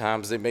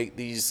sometimes they make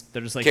these.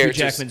 They're just like characters,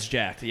 Hugh Jackman's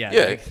jacked.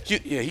 Yeah.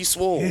 Yeah, he's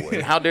swole.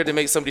 And how dare they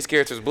make some of these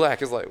characters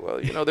black? It's like,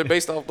 well, you know, they're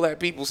based off black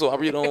people, so I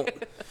really don't.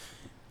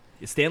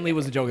 Stan Lee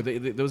was a joker.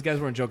 Those guys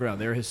weren't joking around.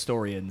 They're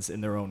historians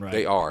in their own right.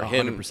 They are.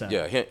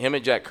 100%. Him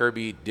and Jack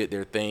Kirby did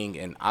their thing,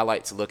 and I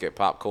like to look at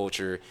pop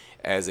culture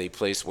as a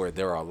place where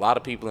there are a lot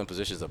of people in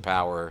positions of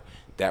power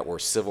that were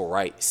civil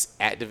rights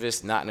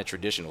activists, not in a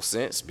traditional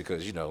sense,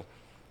 because, you know,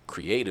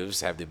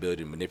 creatives have the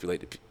ability to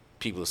manipulate the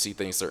people to see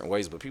things certain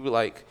ways, but people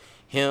like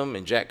him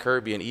and Jack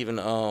Kirby and even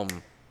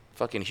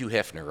fucking Hugh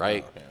Hefner,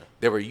 right? Oh, yeah.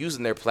 They were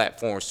using their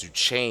platforms to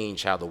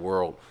change how the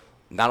world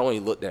not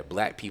only looked at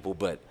black people,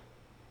 but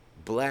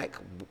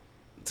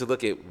to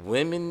look at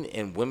women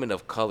and women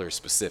of color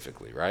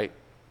specifically, right?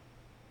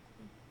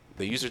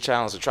 They used their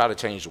challenge to try to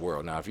change the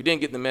world. Now, if you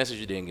didn't get the message,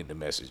 you didn't get the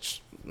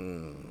message.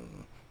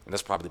 And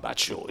that's probably by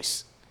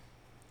choice.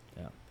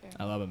 Yeah.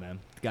 I love it, man.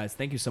 Guys,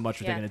 thank you so much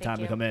for taking the time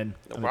to come in.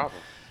 No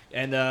problem.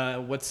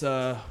 And what's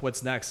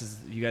next?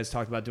 You guys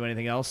talked about doing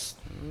anything else?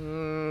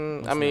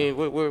 I mean,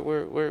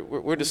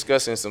 we're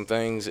discussing some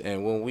things,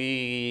 and when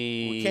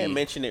we can't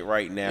mention it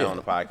right now on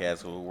the podcast,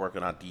 because we're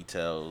working on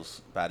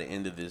details. By the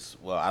end of this,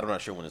 well, I'm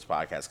not sure when this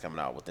podcast is coming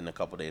out. Within a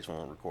couple of days when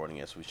we're recording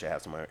it, so we should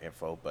have some more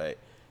info. But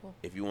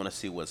if you want to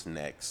see what's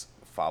next,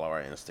 follow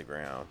our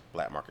Instagram,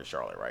 Black Market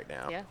Charlotte, right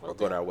now. Yeah, or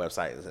go to our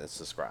website and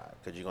subscribe,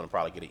 because you're going to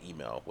probably get an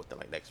email within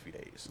like next few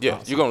days. Yeah,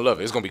 awesome. You're going to love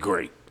it. It's going to be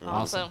great.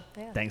 Awesome.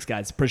 Yeah. Thanks,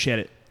 guys. Appreciate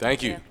it.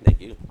 Thank you.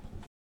 Thank you.